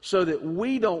so that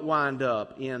we don't wind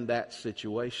up in that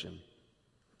situation?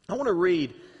 I want to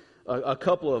read a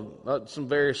couple of some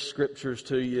various scriptures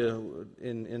to you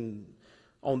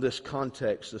on this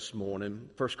context this morning.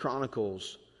 1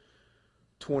 Chronicles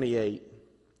 28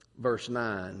 verse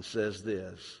 9 says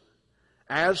this: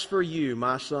 "As for you,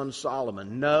 my son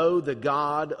Solomon, know the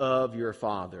God of your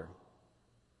father."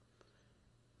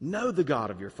 Know the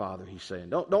God of your father, he's saying.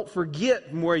 Don't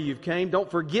forget from where you've came. Don't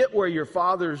forget where your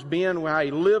father's been, how he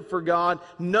lived for God.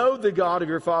 Know the God of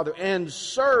your father and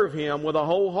serve him with a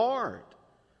whole heart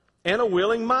and a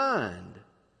willing mind.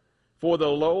 For the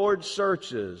Lord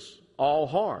searches all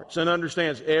hearts and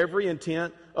understands every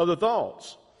intent of the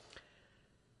thoughts.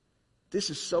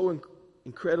 This is so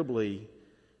incredibly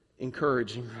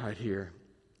encouraging right here.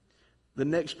 The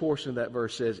next portion of that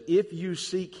verse says, if you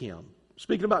seek him,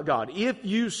 speaking about God, if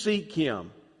you seek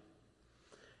him,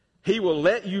 he will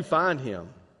let you find him.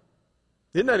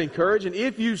 Isn't that encouraging?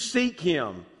 If you seek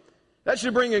him. That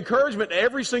should bring encouragement to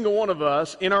every single one of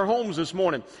us in our homes this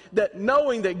morning. That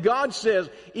knowing that God says,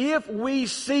 if we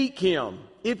seek him,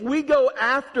 if we go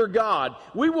after God,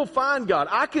 we will find God.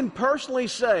 I can personally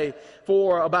say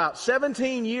for about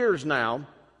 17 years now,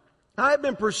 I have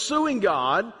been pursuing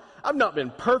God. I've not been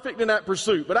perfect in that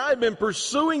pursuit, but I've been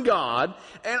pursuing God,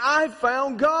 and I've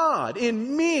found God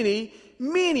in many,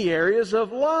 many areas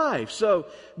of life. So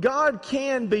God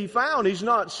can be found. He's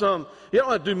not you don't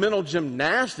have to do mental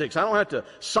gymnastics. I don't have to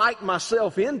psych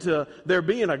myself into there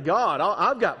being a God.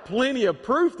 I've got plenty of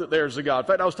proof that there's a God. In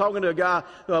fact, I was talking to a guy,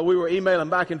 we were emailing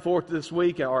back and forth this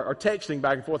week, or texting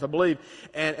back and forth, I believe,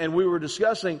 and we were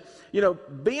discussing,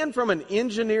 being from an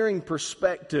engineering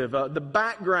perspective, the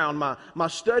background, my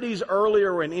studies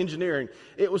earlier were in engineering.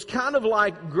 It was kind of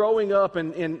like growing up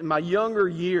in my younger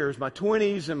years, my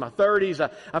 20s and my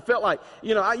 30s. I felt like,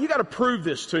 you got to prove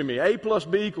this to me. A plus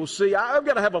B equals C. I've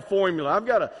got to have a formula. I've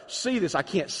got to see this. I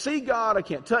can't see God. I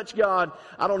can't touch God.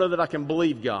 I don't know that I can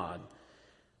believe God.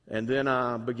 And then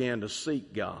I began to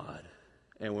seek God.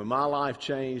 And when my life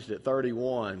changed at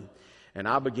 31 and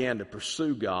I began to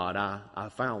pursue God, I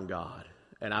found God.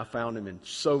 And I found him in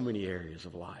so many areas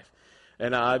of life.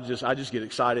 And I just get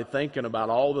excited thinking about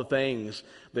all the things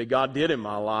that God did in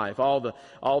my life, all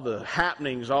the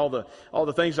happenings, all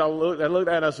the things I looked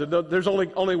at and I said, there's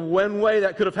only one way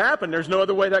that could have happened. There's no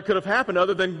other way that could have happened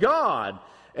other than God.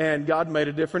 And God made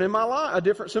a difference in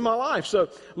my life. So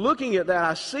looking at that,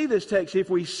 I see this text. If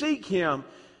we seek Him,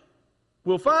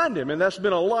 we'll find Him. And that's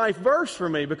been a life verse for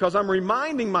me because I'm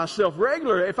reminding myself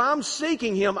regularly, if I'm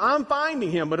seeking Him, I'm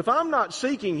finding Him. But if I'm not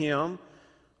seeking Him,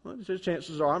 well,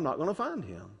 chances are I'm not going to find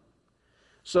Him.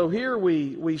 So here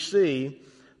we see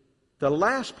the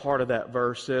last part of that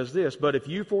verse says this, but if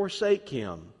you forsake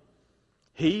Him,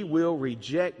 He will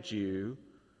reject you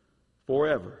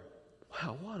forever.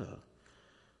 Wow, what a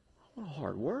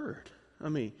hard word. I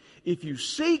mean, if you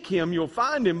seek Him, you'll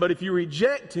find Him, but if you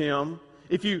reject Him,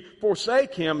 if you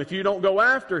forsake Him, if you don't go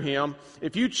after Him,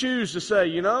 if you choose to say,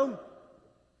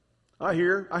 I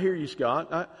hear you,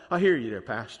 Scott. I hear you there,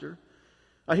 Pastor.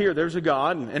 I hear there's a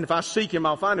God, and if I seek Him,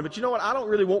 I'll find Him. But you know what? I don't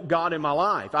really want God in my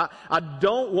life. I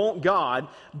don't want God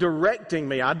directing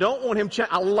me. I don't want Him.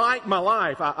 I like my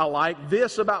life. I like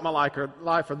this about my life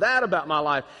or that about my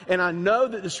life. And I know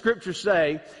that the Scriptures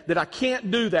say that I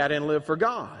can't do that and live for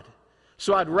God.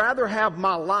 So I'd rather have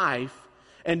my life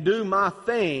and do my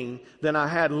thing than I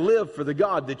had live for the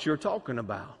God that you're talking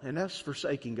about. And that's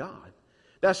forsaking God.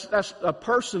 That's a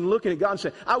person looking at God and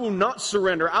saying, I will not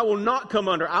surrender. I will not come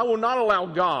under. I will not allow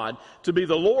God to be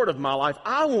the Lord of my life.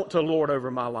 I want to lord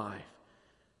over my life.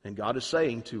 And God is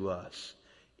saying to us,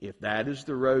 if that is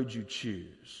the road you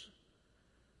choose,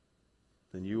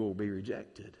 then you will be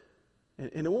rejected.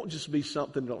 And it won't just be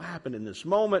something that will happen in this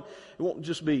moment. It won't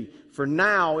just be for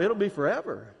now. It'll be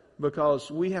forever because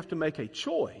we have to make a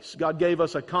choice. God gave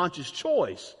us a conscious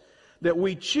choice that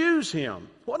we choose Him.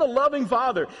 What a loving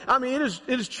Father. I mean, it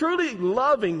is truly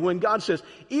loving when God says,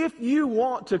 if you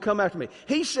want to come after me.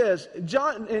 He says,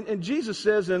 and Jesus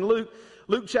says in Luke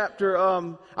chapter,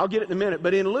 I'll get it in a minute,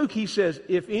 but in Luke He says,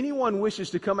 if anyone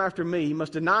wishes to come after me, he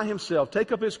must deny himself,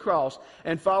 take up his cross,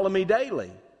 and follow me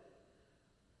daily.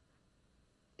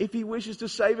 If he wishes to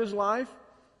save his life,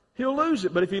 he'll lose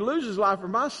it. But if he loses life for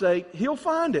my sake, he'll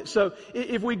find it. So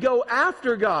if we go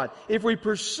after God, if we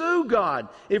pursue God,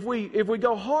 if we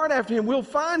go hard after Him, we'll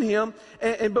find Him.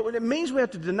 But it means we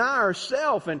have to deny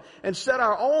ourselves and set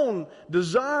our own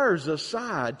desires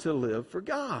aside to live for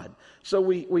God. So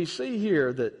we see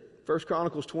here that 1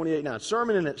 Chronicles 28:9,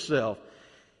 sermon in itself.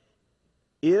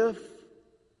 If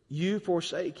you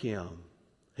forsake Him,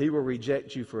 He will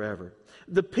reject you forever.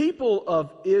 The people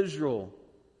of Israel,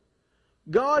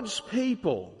 God's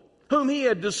people, whom He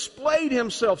had displayed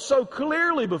Himself so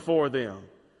clearly before them,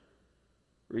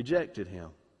 rejected Him.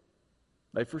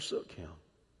 They forsook Him.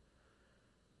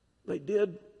 They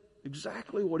did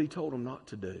exactly what He told them not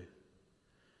to do.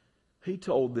 He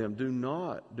told them, do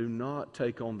not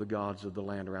take on the gods of the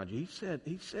land around you.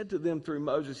 He said to them through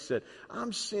Moses, He said,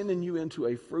 I'm sending you into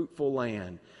a fruitful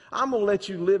land. I'm going to let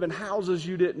you live in houses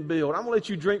you didn't build. I'm going to let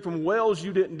you drink from wells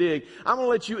you didn't dig. I'm going to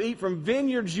let you eat from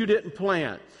vineyards you didn't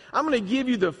plant. I'm going to give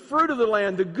you the fruit of the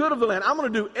land, the good of the land. I'm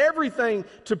going to do everything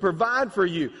to provide for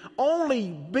you. Only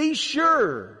be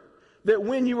sure that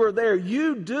when you are there,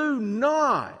 you do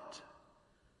not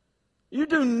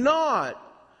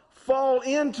fall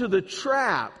into the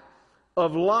trap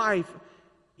of life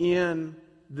in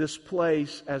this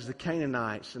place as the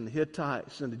Canaanites and the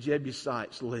Hittites and the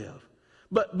Jebusites live.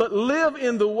 But live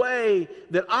in the way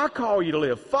that I call you to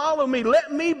live. Follow me.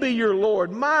 Let me be your Lord.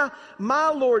 My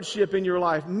lordship in your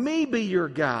life. Me be your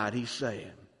guide, He's saying.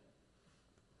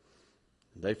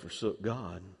 They forsook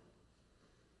God.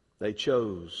 They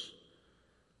chose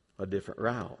a different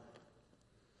route.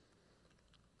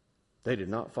 They did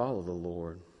not follow the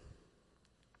Lord.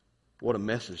 What a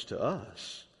message to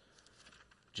us.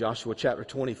 Joshua chapter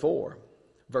 24,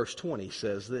 verse 20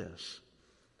 says this.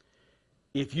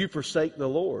 If you forsake the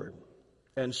Lord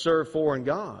and serve foreign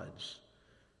gods,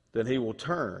 then He will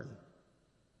turn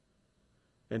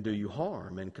and do you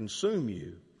harm and consume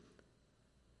you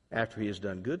after He has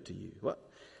done good to you. Well,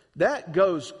 that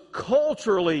goes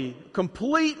culturally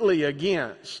completely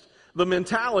against the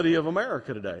mentality of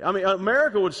America today. I mean,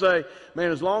 America would say,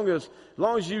 man, as long as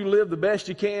you live the best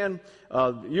you can,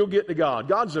 you'll get to God.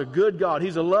 God's a good God.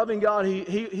 He's a loving God.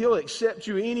 He'll accept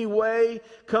you anyway.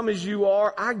 Come as you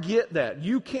are. I get that.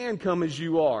 You can come as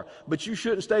you are, but you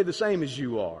shouldn't stay the same as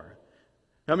you are.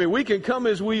 I mean, we can come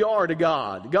as we are to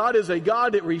God. God is a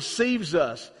God that receives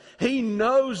us. He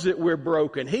knows that we're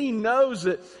broken. He knows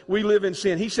that we live in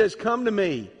sin. He says, come to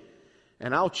me.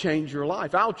 And I'll change your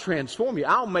life. I'll transform you.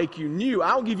 I'll make you new.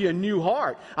 I'll give you a new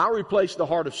heart. I'll replace the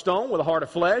heart of stone with a heart of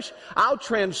flesh. I'll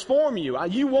transform you.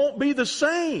 You won't be the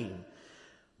same.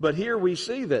 But here we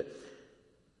see that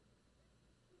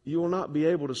you will not be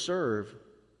able to serve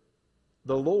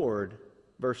the Lord,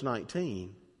 verse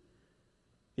 19.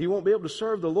 You won't be able to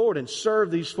serve the Lord and serve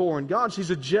these foreign gods.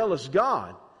 He's a jealous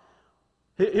God.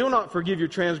 He'll not forgive your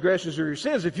transgressions or your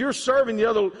sins. If you're serving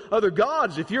the other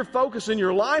gods, if you're focusing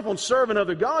your life on serving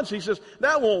other gods, He says,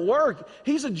 that won't work.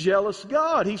 He's a jealous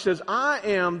God. He says, I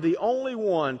am the only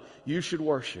one you should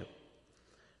worship.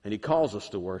 And He calls us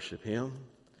to worship Him.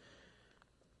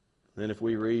 Then if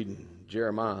we read in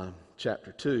Jeremiah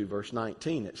chapter 2, verse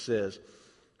 19, it says,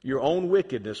 your own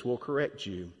wickedness will correct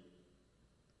you,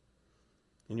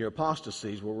 and your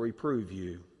apostasies will reprove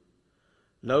you.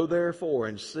 Know therefore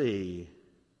and see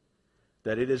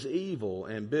that it is evil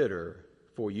and bitter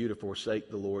for you to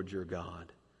forsake the Lord your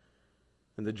God.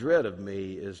 And the dread of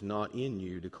me is not in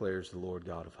you, declares the Lord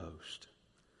God of hosts.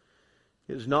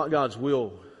 It is not God's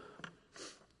will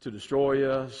to destroy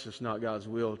us. It's not God's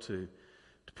will to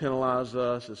penalize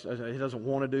us. He doesn't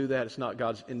want to do that. It's not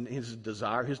God's in His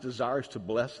desire. His desire is to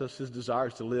bless us. His desire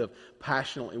is to live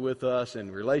passionately with us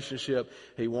in relationship.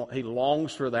 He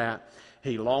longs for that.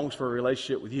 He longs for a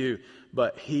relationship with you.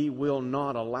 But He will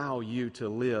not allow you to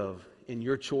live in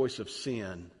your choice of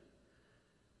sin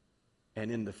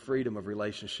and in the freedom of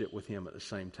relationship with Him at the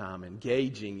same time,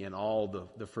 engaging in all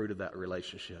the fruit of that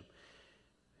relationship.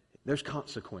 There's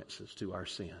consequences to our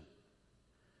sin.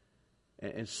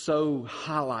 And so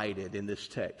highlighted in this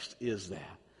text is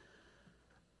that.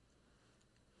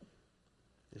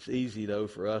 It's easy, though,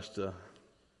 for us to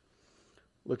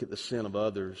look at the sin of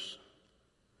others.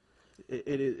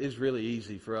 It is really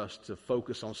easy for us to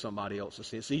focus on somebody else's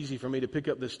sin. It's easy for me to pick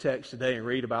up this text today and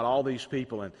read about all these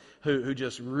people and who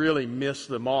just really miss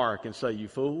the mark and say, you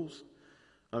fools.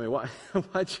 I mean,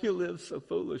 why'd you live so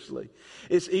foolishly?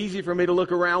 It's easy for me to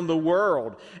look around the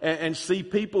world and see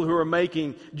people who are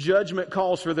making judgment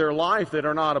calls for their life that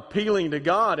are not appealing to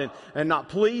God and not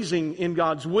pleasing in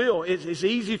God's will. It's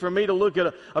easy for me to look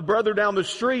at a brother down the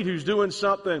street who's doing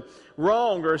something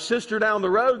wrong, or a sister down the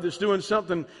road that's doing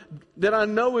something that I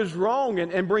know is wrong,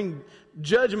 and bring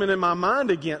judgment in my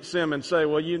mind against them and say,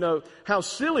 well, you know, how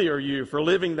silly are you for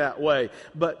living that way?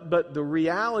 But the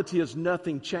reality is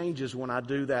nothing changes when I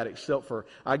do that, except for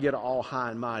I get an all high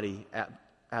and mighty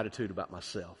attitude about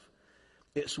myself.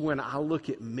 It's when I look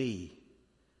at me.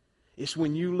 It's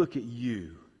when you look at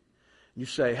you. You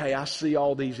say, hey, I see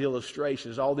all these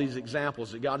illustrations, all these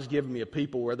examples that God's given me of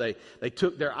people where they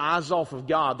took their eyes off of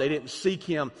God. They didn't seek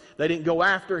Him. They didn't go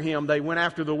after Him. They went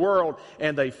after the world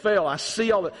and they fell. I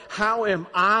see all that. How am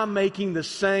I making the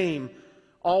same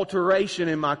alteration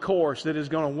in my course that is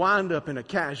going to wind up in a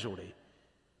casualty?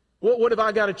 What have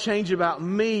I got to change about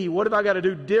me? What have I got to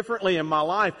do differently in my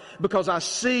life? Because I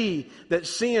see that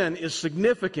sin is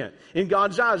significant. In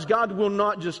God's eyes, God will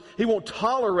not just, He won't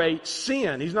tolerate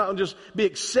sin. He's not going to just be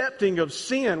accepting of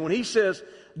sin. When He says,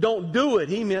 don't do it,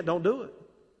 He meant don't do it.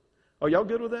 Are y'all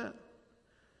good with that?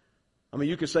 I mean,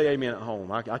 you can say amen at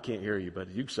home. I can't hear you, but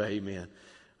you can say amen.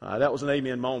 That was an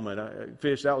amen moment.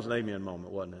 Fish, that was an amen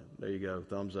moment, wasn't it? There you go.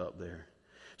 Thumbs up there.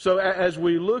 So as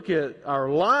we look at our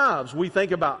lives, we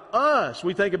think about us.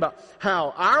 We think about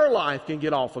how our life can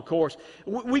get off of course.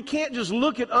 We can't just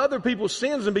look at other people's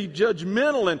sins and be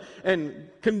judgmental and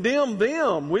condemn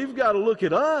them. We've got to look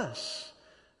at us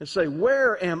and say,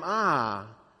 where am I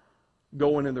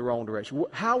going in the wrong direction?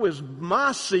 How is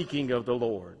my seeking of the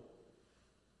Lord?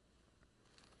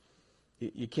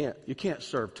 You can't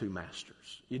serve two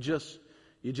masters. You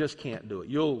just can't do it.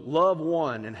 You'll love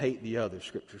one and hate the other,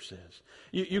 Scripture says.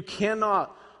 You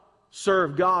cannot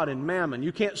serve God in mammon.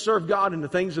 You can't serve God in the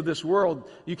things of this world.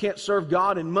 You can't serve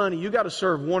God in money. You got to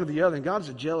serve one or the other. And God's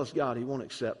a jealous God. He won't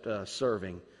accept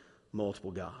serving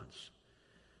multiple gods.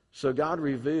 So God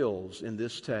reveals in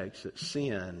this text that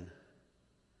sin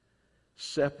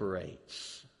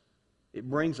separates. It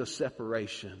brings a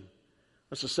separation.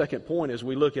 That's the second point. As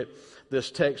we look at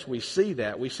this text, we see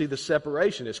that. We see the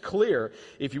separation. It's clear.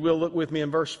 If you will, look with me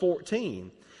in verse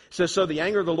 14. It says, so the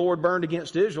anger of the Lord burned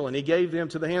against Israel, and He gave them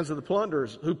to the hands of the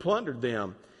plunderers who plundered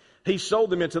them. He sold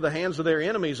them into the hands of their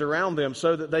enemies around them,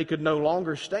 so that they could no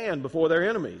longer stand before their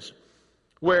enemies.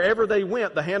 Wherever they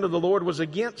went, the hand of the Lord was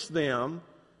against them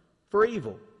for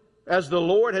evil, as the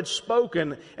Lord had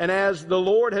spoken and as the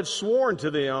Lord had sworn to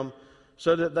them,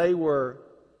 so that they were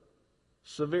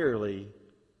severely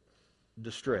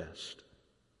distressed.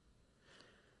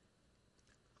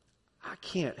 I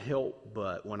can't help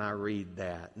but, when I read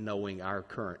that, knowing our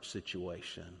current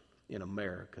situation in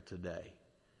America today,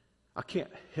 I can't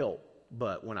help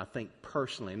but, when I think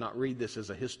personally, not read this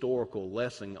as a historical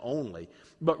lesson only,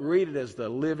 but read it as the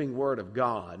living Word of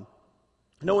God,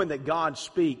 knowing that God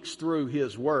speaks through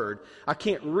His Word, I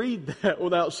can't read that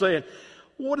without saying,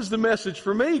 what is the message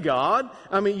for me, God?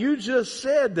 I mean, you just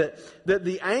said that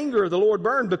the anger of the Lord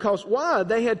burned because why?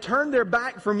 They had turned their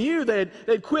back from you.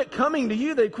 They'd quit coming to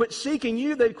you. They'd quit seeking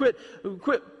you. They'd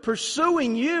quit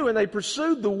pursuing you, and they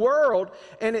pursued the world.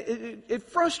 And it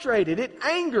frustrated. It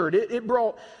angered. It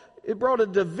brought a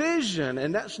division,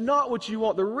 and that's not what you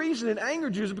want. The reason it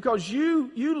angered you is because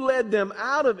you led them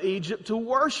out of Egypt to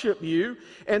worship you,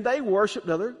 and they worshiped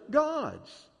other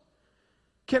gods.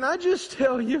 Can I just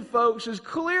tell you, folks, as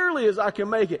clearly as I can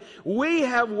make it, we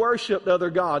have worshiped other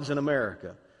gods in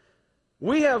America.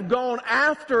 We have gone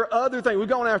after other things. We've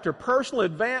gone after personal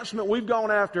advancement. We've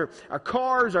gone after our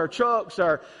cars, our trucks,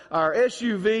 our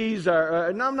SUVs.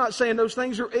 And I'm not saying those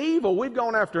things are evil. We've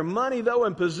gone after money, though,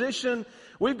 and position.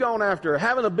 We've gone after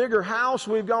having a bigger house.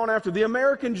 We've gone after the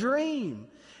American dream.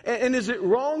 And is it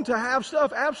wrong to have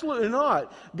stuff? Absolutely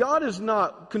not. God is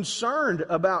not concerned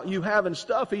about you having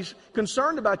stuff. He's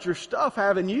concerned about your stuff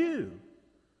having you.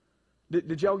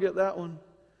 Did y'all get that one?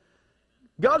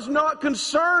 God's not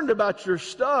concerned about your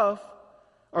stuff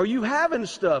or you having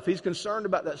stuff. He's concerned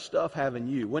about that stuff having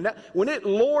you. When it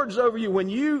lords over you, when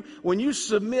you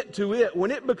submit to it, when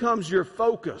it becomes your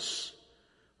focus,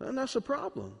 then that's a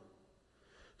problem.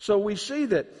 So we see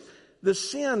that the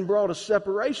sin brought a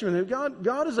separation.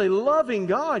 God is a loving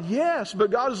God, yes,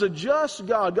 but God is a just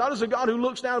God. God is a God who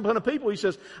looks down upon the people. He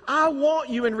says, I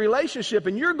want you in relationship,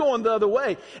 and you're going the other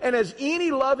way. And as any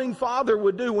loving father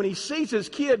would do when he sees his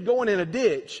kid going in a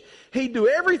ditch, he'd do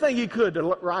everything he could to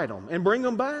right them and bring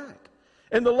them back.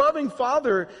 And the loving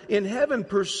Father in heaven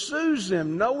pursues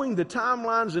them, knowing the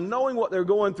timelines and knowing what they're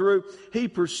going through. He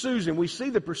pursues them. We see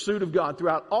the pursuit of God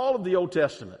throughout all of the Old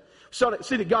Testament. So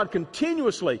see that God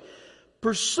continuously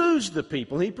pursues the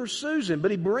people. He pursues them,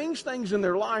 but He brings things in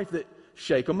their life that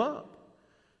shake them up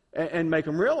and make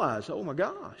them realize, oh my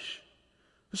gosh,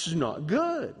 this is not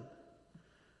good.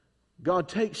 God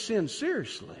takes sin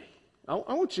seriously. I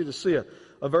want you to see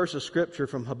a verse of Scripture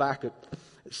from Habakkuk.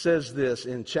 It says this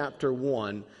in chapter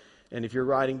 1, and if you're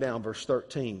writing down verse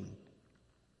 13.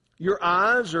 Your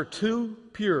eyes are too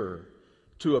pure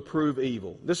to approve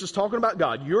evil. This is talking about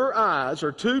God. Your eyes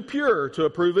are too pure to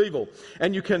approve evil,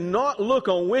 and you cannot look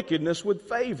on wickedness with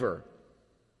favor.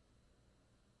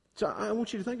 So I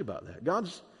want you to think about that.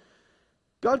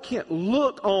 God can't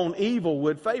look on evil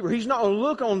with favor. He's not going to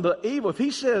look on the evil. If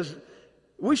He says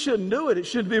we shouldn't do it, it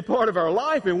shouldn't be a part of our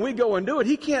life, and we go and do it,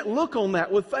 He can't look on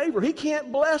that with favor. He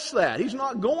can't bless that. He's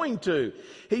not going to.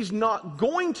 He's not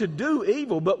going to do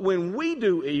evil, but when we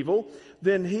do evil,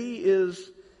 then He is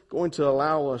going to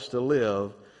allow us to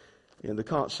live in the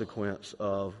consequence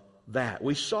of that.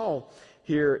 We saw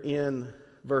here in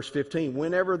verse 15,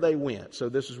 whenever they went, so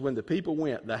this is when the people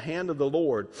went, the hand of the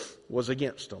Lord was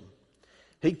against them.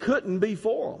 He couldn't be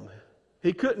for them.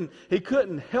 He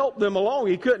couldn't help them along.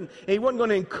 He wasn't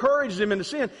going to encourage them into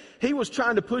sin. He was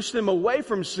trying to push them away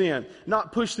from sin,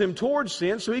 not push them towards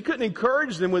sin. So He couldn't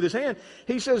encourage them with His hand.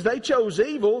 He says they chose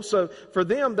evil. So for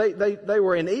them, they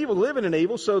were in evil, living in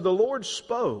evil. So the Lord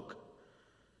spoke.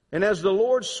 And as the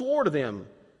Lord swore to them,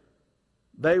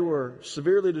 they were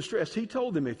severely distressed. He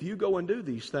told them, if you go and do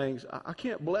these things, I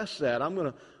can't bless that.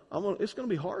 It's going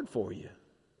to be hard for you.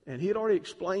 And He had already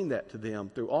explained that to them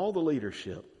through all the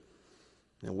leadership.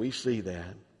 And we see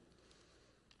that.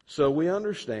 So we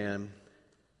understand,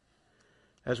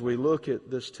 as we look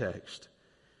at this text,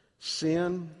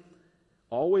 sin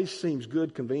always seems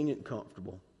good, convenient, and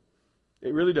comfortable.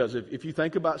 It really does. If you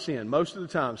think about sin, most of the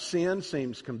time, sin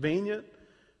seems convenient,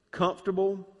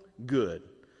 comfortable, good.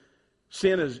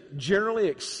 Sin is generally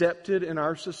accepted in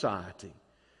our society.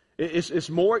 It's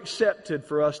more accepted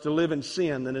for us to live in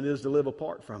sin than it is to live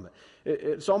apart from it.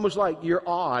 It's almost like you're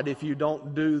odd if you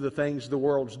don't do the things the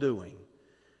world's doing.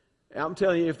 I'm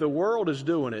telling you, if the world is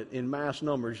doing it in mass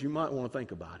numbers, you might want to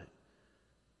think about it.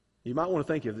 You might want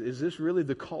to think, is this really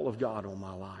the call of God on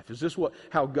my life? Is this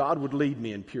how God would lead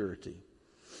me in purity?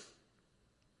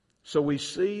 So we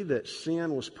see that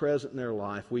sin was present in their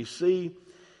life. We see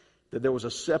that there was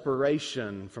a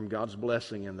separation from God's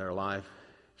blessing in their life.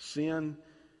 Sin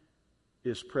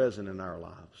is present in our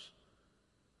lives.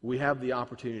 We have the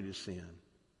opportunity to sin.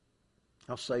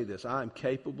 I'll say this. I am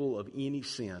capable of any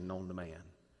sin known to man.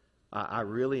 I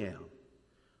really am.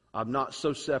 I'm not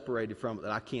so separated from it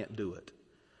that I can't do it.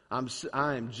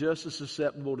 I am just as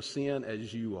susceptible to sin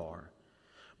as you are.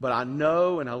 But I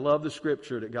know and I love the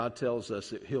Scripture that God tells us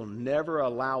that He'll never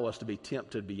allow us to be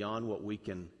tempted beyond what we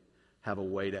can have a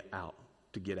way to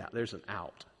get out. There's an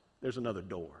out. There's another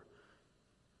door.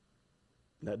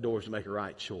 And that door is to make a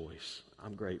right choice.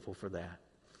 I'm grateful for that.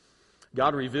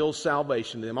 God reveals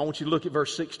salvation to them. I want you to look at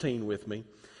verse 16 with me.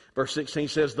 Verse 16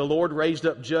 says, the Lord raised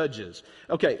up judges.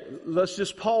 Okay, let's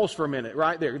just pause for a minute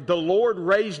right there. The Lord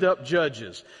raised up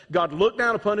judges. God looked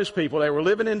down upon His people. They were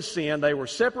living in sin. They were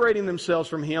separating themselves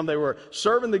from Him. They were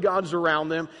serving the gods around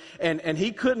them. And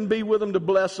He couldn't be with them to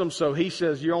bless them. So He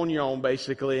says, you're on your own,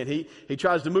 basically. And He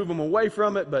tries to move them away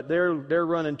from it, but they're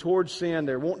running towards sin.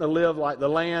 They're wanting to live like the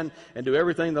land and do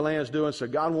everything the land's doing. So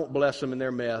God won't bless them in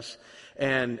their mess.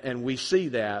 And we see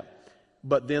that.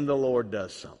 But then the Lord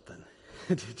does something.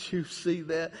 Did you see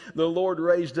that? The Lord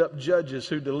raised up judges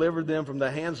who delivered them from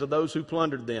the hands of those who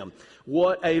plundered them.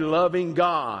 What a loving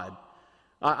God.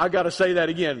 I got to say that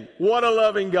again. What a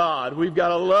loving God. We've got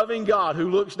a loving God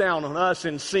who looks down on us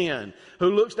in sin,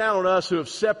 who looks down on us who have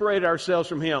separated ourselves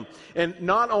from Him, and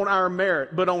not on our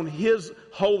merit, but on His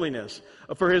holiness.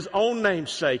 For His own name's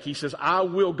sake, He says, I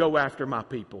will go after my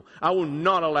people. I will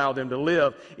not allow them to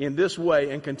live in this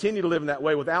way and continue to live in that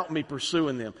way without me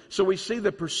pursuing them. So we see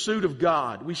the pursuit of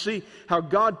God. We see how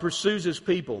God pursues His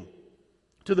people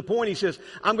to the point He says,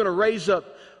 I'm going to raise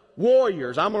up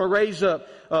warriors. I'm going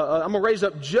to raise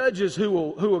up judges who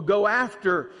will go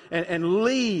after and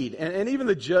lead. And even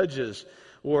the judges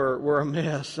were a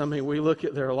mess. I mean, we look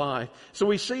at their life. So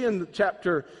we see in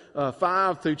chapter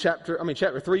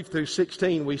 3 through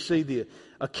 16, we see the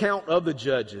account of the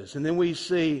judges. And then we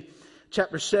see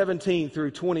chapter 17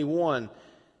 through 21,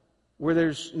 where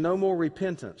there's no more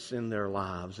repentance in their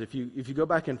lives. If you go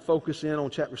back and focus in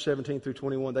on chapter 17 through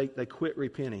 21, they quit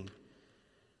repenting.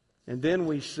 And then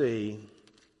we see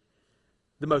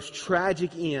the most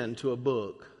tragic end to a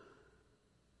book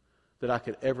that I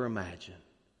could ever imagine.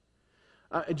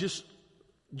 Just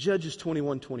Judges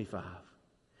 21:25.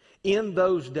 In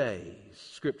those days,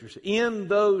 Scripture says, in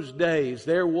those days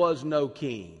there was no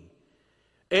king.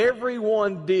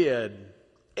 Everyone did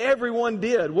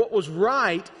what was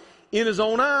right in his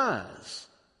own eyes.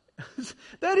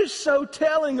 That is so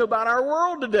telling about our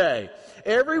world today.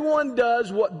 Everyone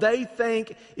does what they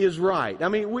think is right. I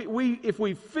mean, if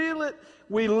we feel it,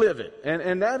 we live it.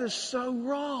 And that is so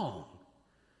wrong.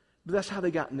 But that's how they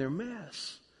got in their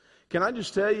mess. Can I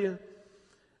just tell you,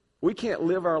 we can't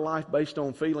live our life based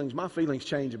on feelings. My feelings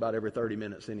change about every 30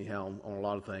 minutes anyhow on a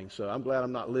lot of things. So I'm glad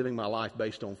I'm not living my life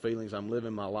based on feelings. I'm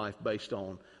living my life based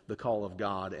on the call of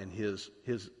God and His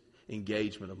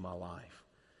engagement of my life.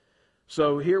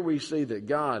 So here we see that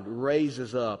God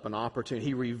raises up an opportunity.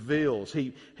 He reveals.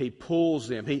 He pulls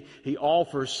them. He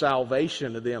offers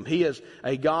salvation to them. He is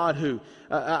a God who,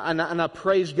 and I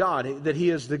praise God that He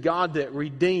is the God that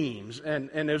redeems.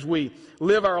 And as we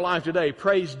live our life today,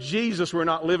 praise Jesus, we're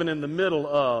not living in the middle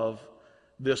of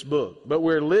this book, but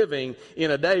we're living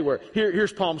in a day where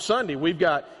here's Palm Sunday. We've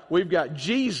got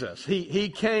Jesus. He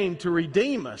came to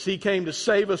redeem us. He came to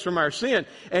save us from our sin,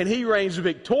 and He reigns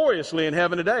victoriously in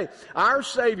heaven today. Our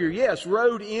Savior, yes,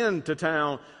 rode into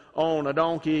town on a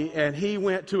donkey, and He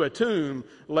went to a tomb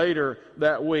later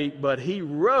that week, but He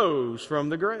rose from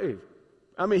the grave.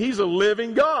 I mean, He's a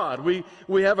living God. We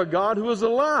have a God who is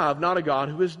alive, not a God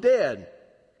who is dead.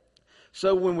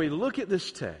 So when we look at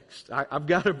this text, I've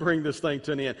got to bring this thing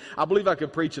to an end. I believe I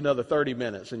could preach another 30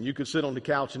 minutes and you could sit on the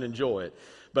couch and enjoy it.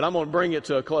 But I'm going to bring it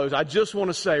to a close. I just want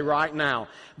to say right now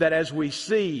that as we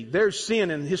see, there's sin,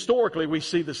 and historically we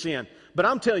see the sin. But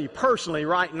I'm telling you personally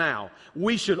right now,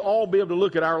 we should all be able to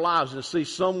look at our lives and see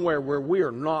somewhere where we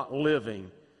are not living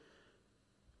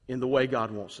in the way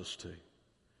God wants us to.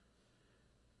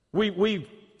 We've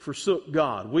forsook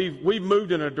God. We've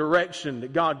moved in a direction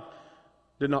that God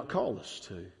did not call us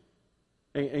to.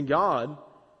 And God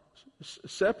is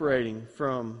separating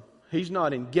from, He's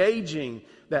not engaging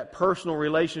that personal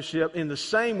relationship in the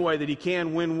same way that He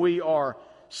can when we are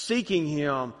seeking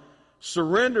Him,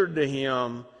 surrendered to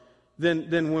Him.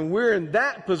 Then when we're in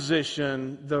that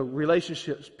position, the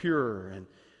relationship's pure and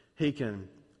He can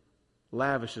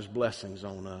lavish His blessings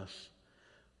on us.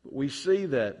 But we see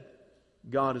that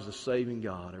God is a saving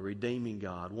God, a redeeming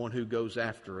God, one who goes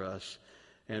after us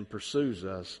and pursues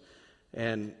us.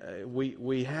 And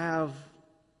we have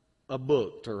a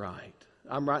book to write.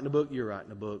 I'm writing a book, you're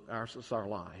writing a book. It's our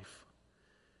life.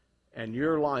 And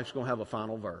your life's going to have a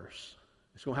final verse.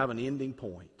 It's going to have an ending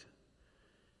point.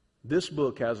 This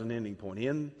book has an ending point.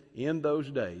 In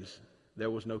those days, there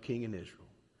was no king in Israel.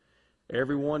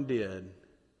 Everyone did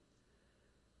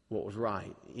what was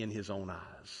right in his own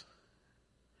eyes.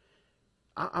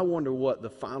 I wonder what the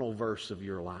final verse of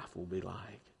your life will be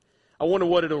like. I wonder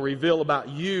what it'll reveal about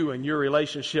you and your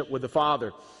relationship with the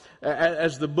Father.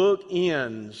 As the book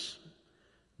ends,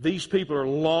 these people are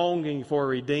longing for a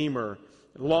Redeemer,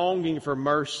 longing for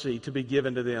mercy to be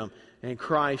given to them. And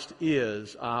Christ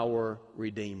is our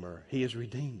Redeemer. He has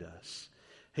redeemed us.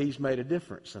 He's made a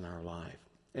difference in our life.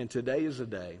 And today is a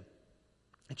day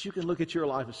that you can look at your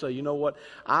life and say, you know what,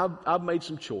 I've made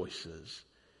some choices,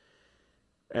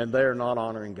 and they're not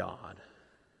honoring God.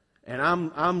 And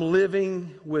I'm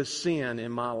living with sin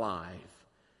in my life.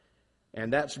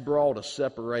 And that's brought a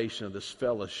separation of this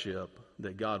fellowship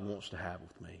that God wants to have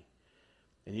with me.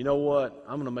 And you know what?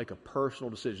 I'm going to make a personal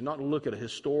decision, not to look at a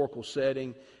historical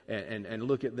setting and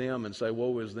look at them and say,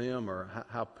 woe is them, or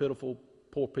how pitiful,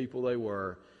 poor people they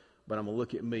were. But I'm going to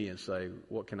look at me and say,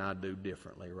 what can I do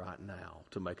differently right now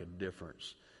to make a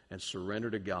difference and surrender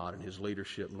to God and His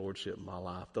leadership and lordship in my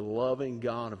life? The loving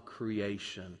God of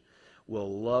creation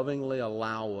will lovingly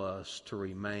allow us to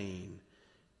remain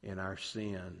in our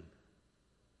sin,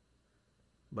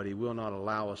 but He will not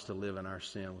allow us to live in our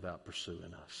sin without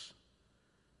pursuing us.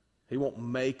 He won't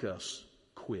make us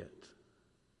quit,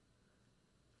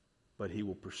 but He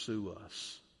will pursue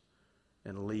us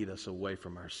and lead us away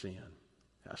from our sin.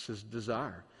 That's His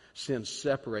desire. Sin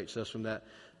separates us from that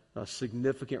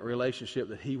significant relationship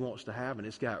that He wants to have, and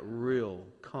it's got real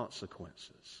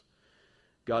consequences.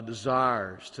 God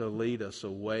desires to lead us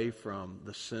away from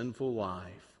the sinful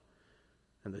life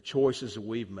and the choices that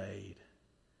we've made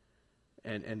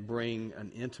and bring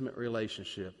an intimate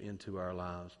relationship into our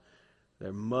lives.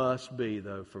 There must be,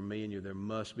 though, for me and you, there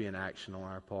must be an action on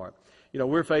our part. You know,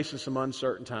 we're facing some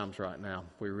uncertain times right now.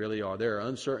 We really are. There are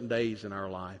uncertain days in our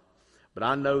life. But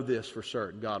I know this for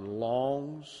certain. God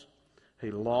longs,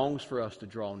 He longs for us to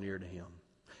draw near to Him.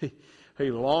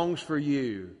 He longs for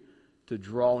you to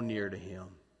draw near to Him.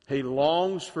 He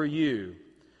longs for you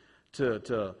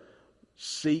to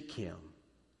seek Him.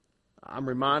 I'm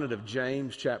reminded of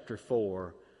James chapter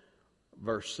 4,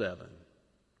 verse 7.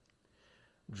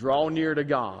 Draw near to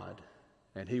God,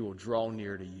 and He will draw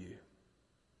near to you.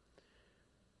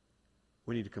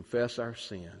 We need to confess our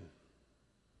sin,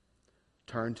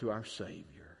 turn to our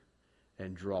Savior,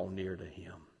 and draw near to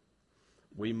Him.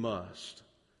 We must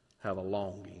have a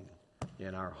longing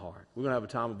in our heart. We're going to have a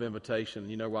time of invitation.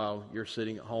 You know, while you're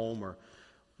sitting at home or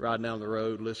riding down the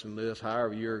road listening to this,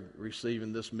 however you're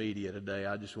receiving this media today,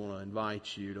 I just want to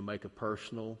invite you to make a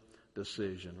personal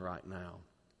decision right now.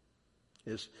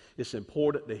 It's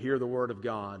important to hear the Word of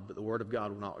God, but the Word of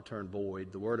God will not return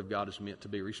void. The Word of God is meant to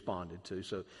be responded to.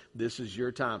 So this is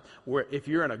your time. Where if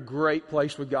you're in a great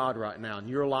place with God right now and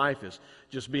your life is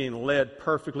just being led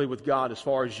perfectly with God as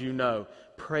far as you know,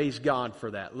 praise God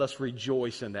for that. Let's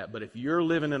rejoice in that. But if you're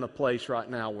living in a place right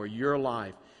now where your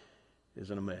life is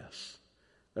in a mess,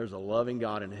 there's a loving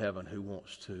God in heaven who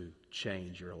wants to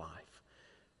change your life.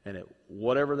 And at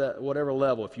whatever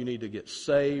level, if you need to get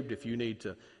saved, if you need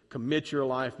to commit your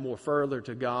life more further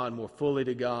to God, more fully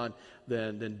to God,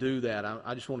 then do that.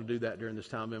 I just want to do that during this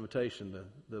time of invitation.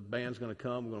 The band's going to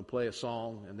come. We're going to play a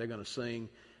song, and they're going to sing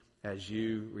as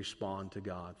you respond to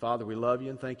God. Father, we love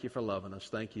you, and thank you for loving us.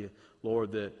 Thank you,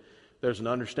 Lord, that there's an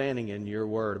understanding in your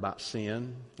word about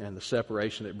sin and the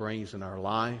separation it brings in our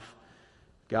life.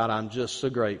 God, I'm just so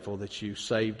grateful that you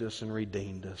saved us and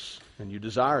redeemed us, and you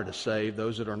desire to save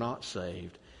those that are not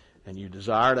saved. And you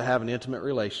desire to have an intimate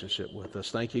relationship with us.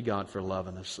 Thank you, God, for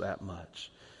loving us that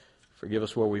much. Forgive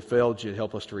us where we failed you.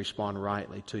 Help us to respond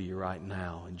rightly to you right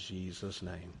now. In Jesus'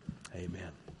 name, amen.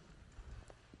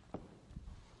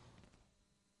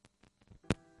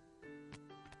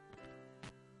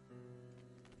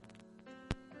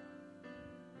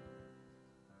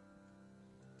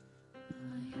 I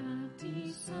have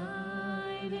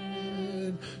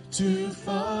decided to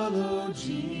follow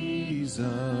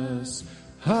Jesus.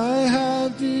 I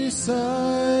have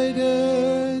decided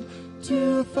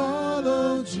to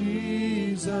follow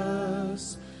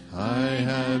Jesus. I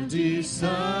have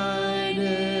decided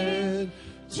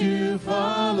to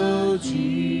follow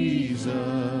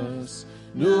Jesus.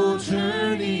 No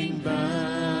turning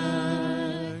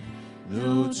back,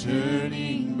 no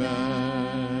turning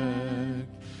back.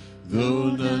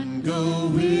 Though none go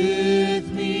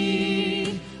with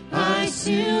me, I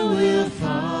still will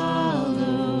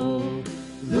follow.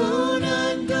 Though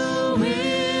none go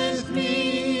with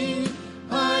me,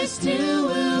 I still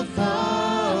will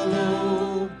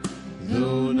follow.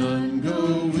 Though none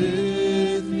go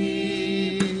with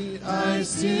me, I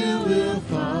still will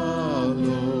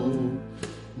follow.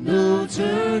 No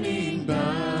turning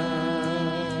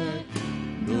back,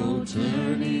 no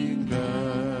turning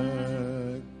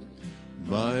back.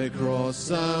 My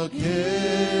cross I'll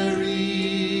carry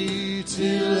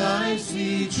till I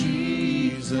see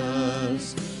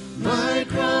Jesus. My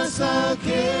cross I'll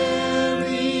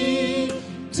carry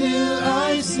till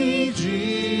I see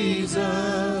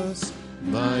Jesus.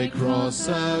 My cross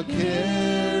I'll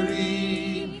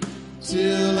carry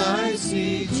till I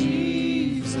see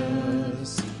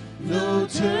Jesus. No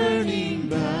turning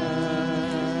back.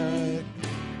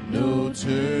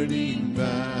 turning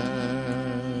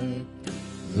back.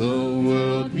 The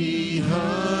world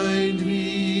behind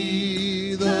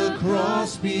me, the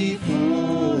cross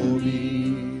before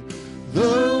me.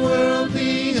 The world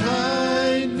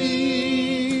behind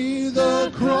me,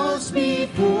 the cross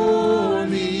before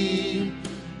me.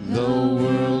 The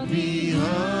world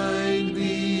behind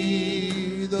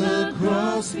me, the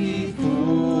cross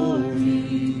before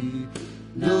me.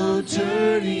 No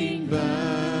turning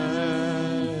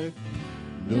back,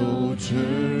 no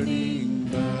turning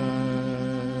back.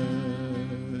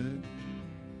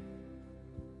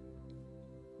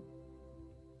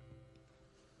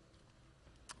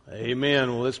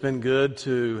 Amen. Well, it's been good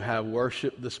to have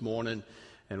worship this morning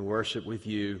and worship with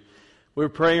you. We're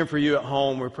praying for you at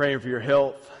home. We're praying for your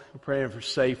health. We're praying for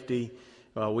safety.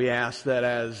 We ask that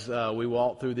as we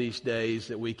walk through these days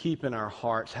that we keep in our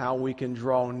hearts how we can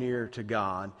draw near to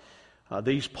God.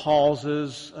 These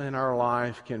pauses in our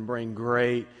life can bring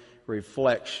great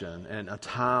reflection and a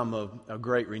time of a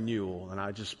great renewal. And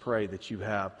I just pray that you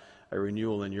have a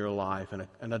renewal in your life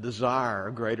and a desire,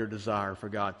 a greater desire for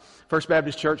God. First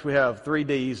Baptist Church, we have 3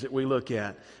 Ds that we look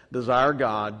at: desire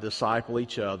God, disciple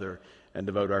each other, and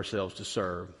devote ourselves to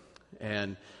serve.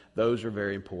 And those are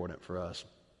very important for us.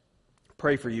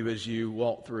 Pray for you as you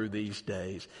walk through these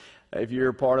days. If you're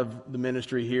a part of the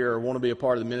ministry here or want to be a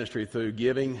part of the ministry through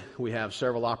giving, we have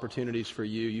several opportunities for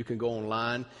you. You can go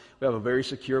online. We have a very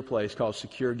secure place called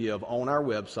Secure Give on our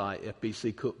website,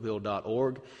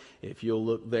 fbccookville.org. If you'll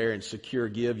look there and Secure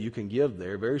Give, you can give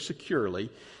there very securely.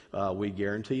 We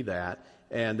guarantee that.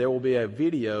 And there will be a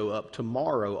video up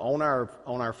tomorrow on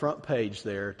our front page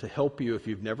there to help you, if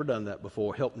you've never done that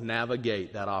before, help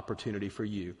navigate that opportunity for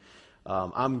you.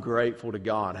 I'm grateful to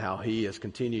God how He has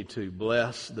continued to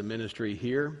bless the ministry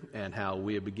here and how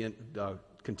we have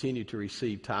continue to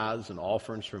receive tithes and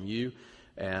offerings from you.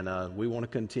 And we want to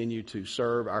continue to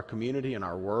serve our community and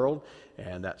our world,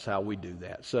 and that's how we do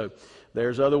that. So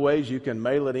there's other ways you can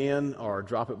mail it in or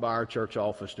drop it by our church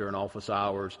office during office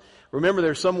hours. Remember,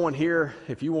 there's someone here.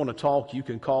 If you want to talk, you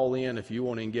can call in. If you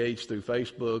want to engage through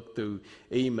Facebook, through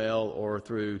email, or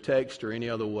through text or any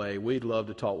other way, we'd love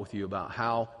to talk with you about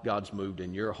how God's moved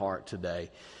in your heart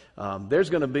today. There's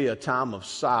going to be a time of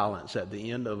silence at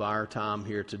the end of our time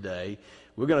here today.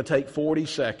 We're going to take 40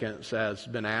 seconds, as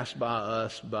been asked by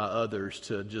us, by others,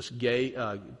 to just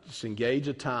engage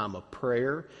a time of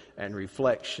prayer and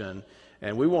reflection.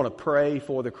 And we want to pray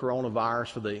for the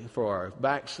coronavirus, for our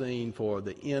vaccine, for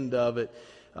the end of it.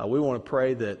 We want to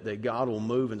pray that God will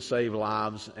move and save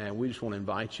lives, and we just want to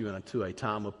invite you into a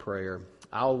time of prayer.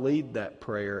 I'll lead that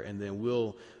prayer, and then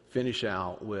we'll finish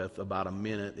out with about a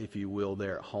minute, if you will,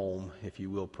 there at home, if you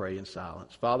will, pray in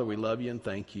silence. Father, we love you and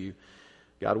thank you.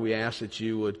 God, we ask that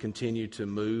you would continue to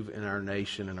move in our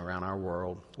nation and around our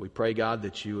world. We pray, God,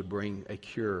 that you would bring a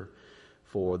cure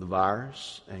for the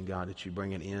virus, and God, that you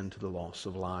bring an end to the loss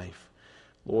of life.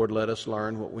 Lord, let us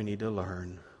learn what we need to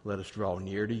learn. Let us draw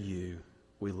near to you.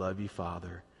 We love you,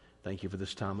 Father. Thank you for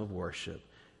this time of worship.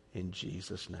 In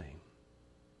Jesus' name.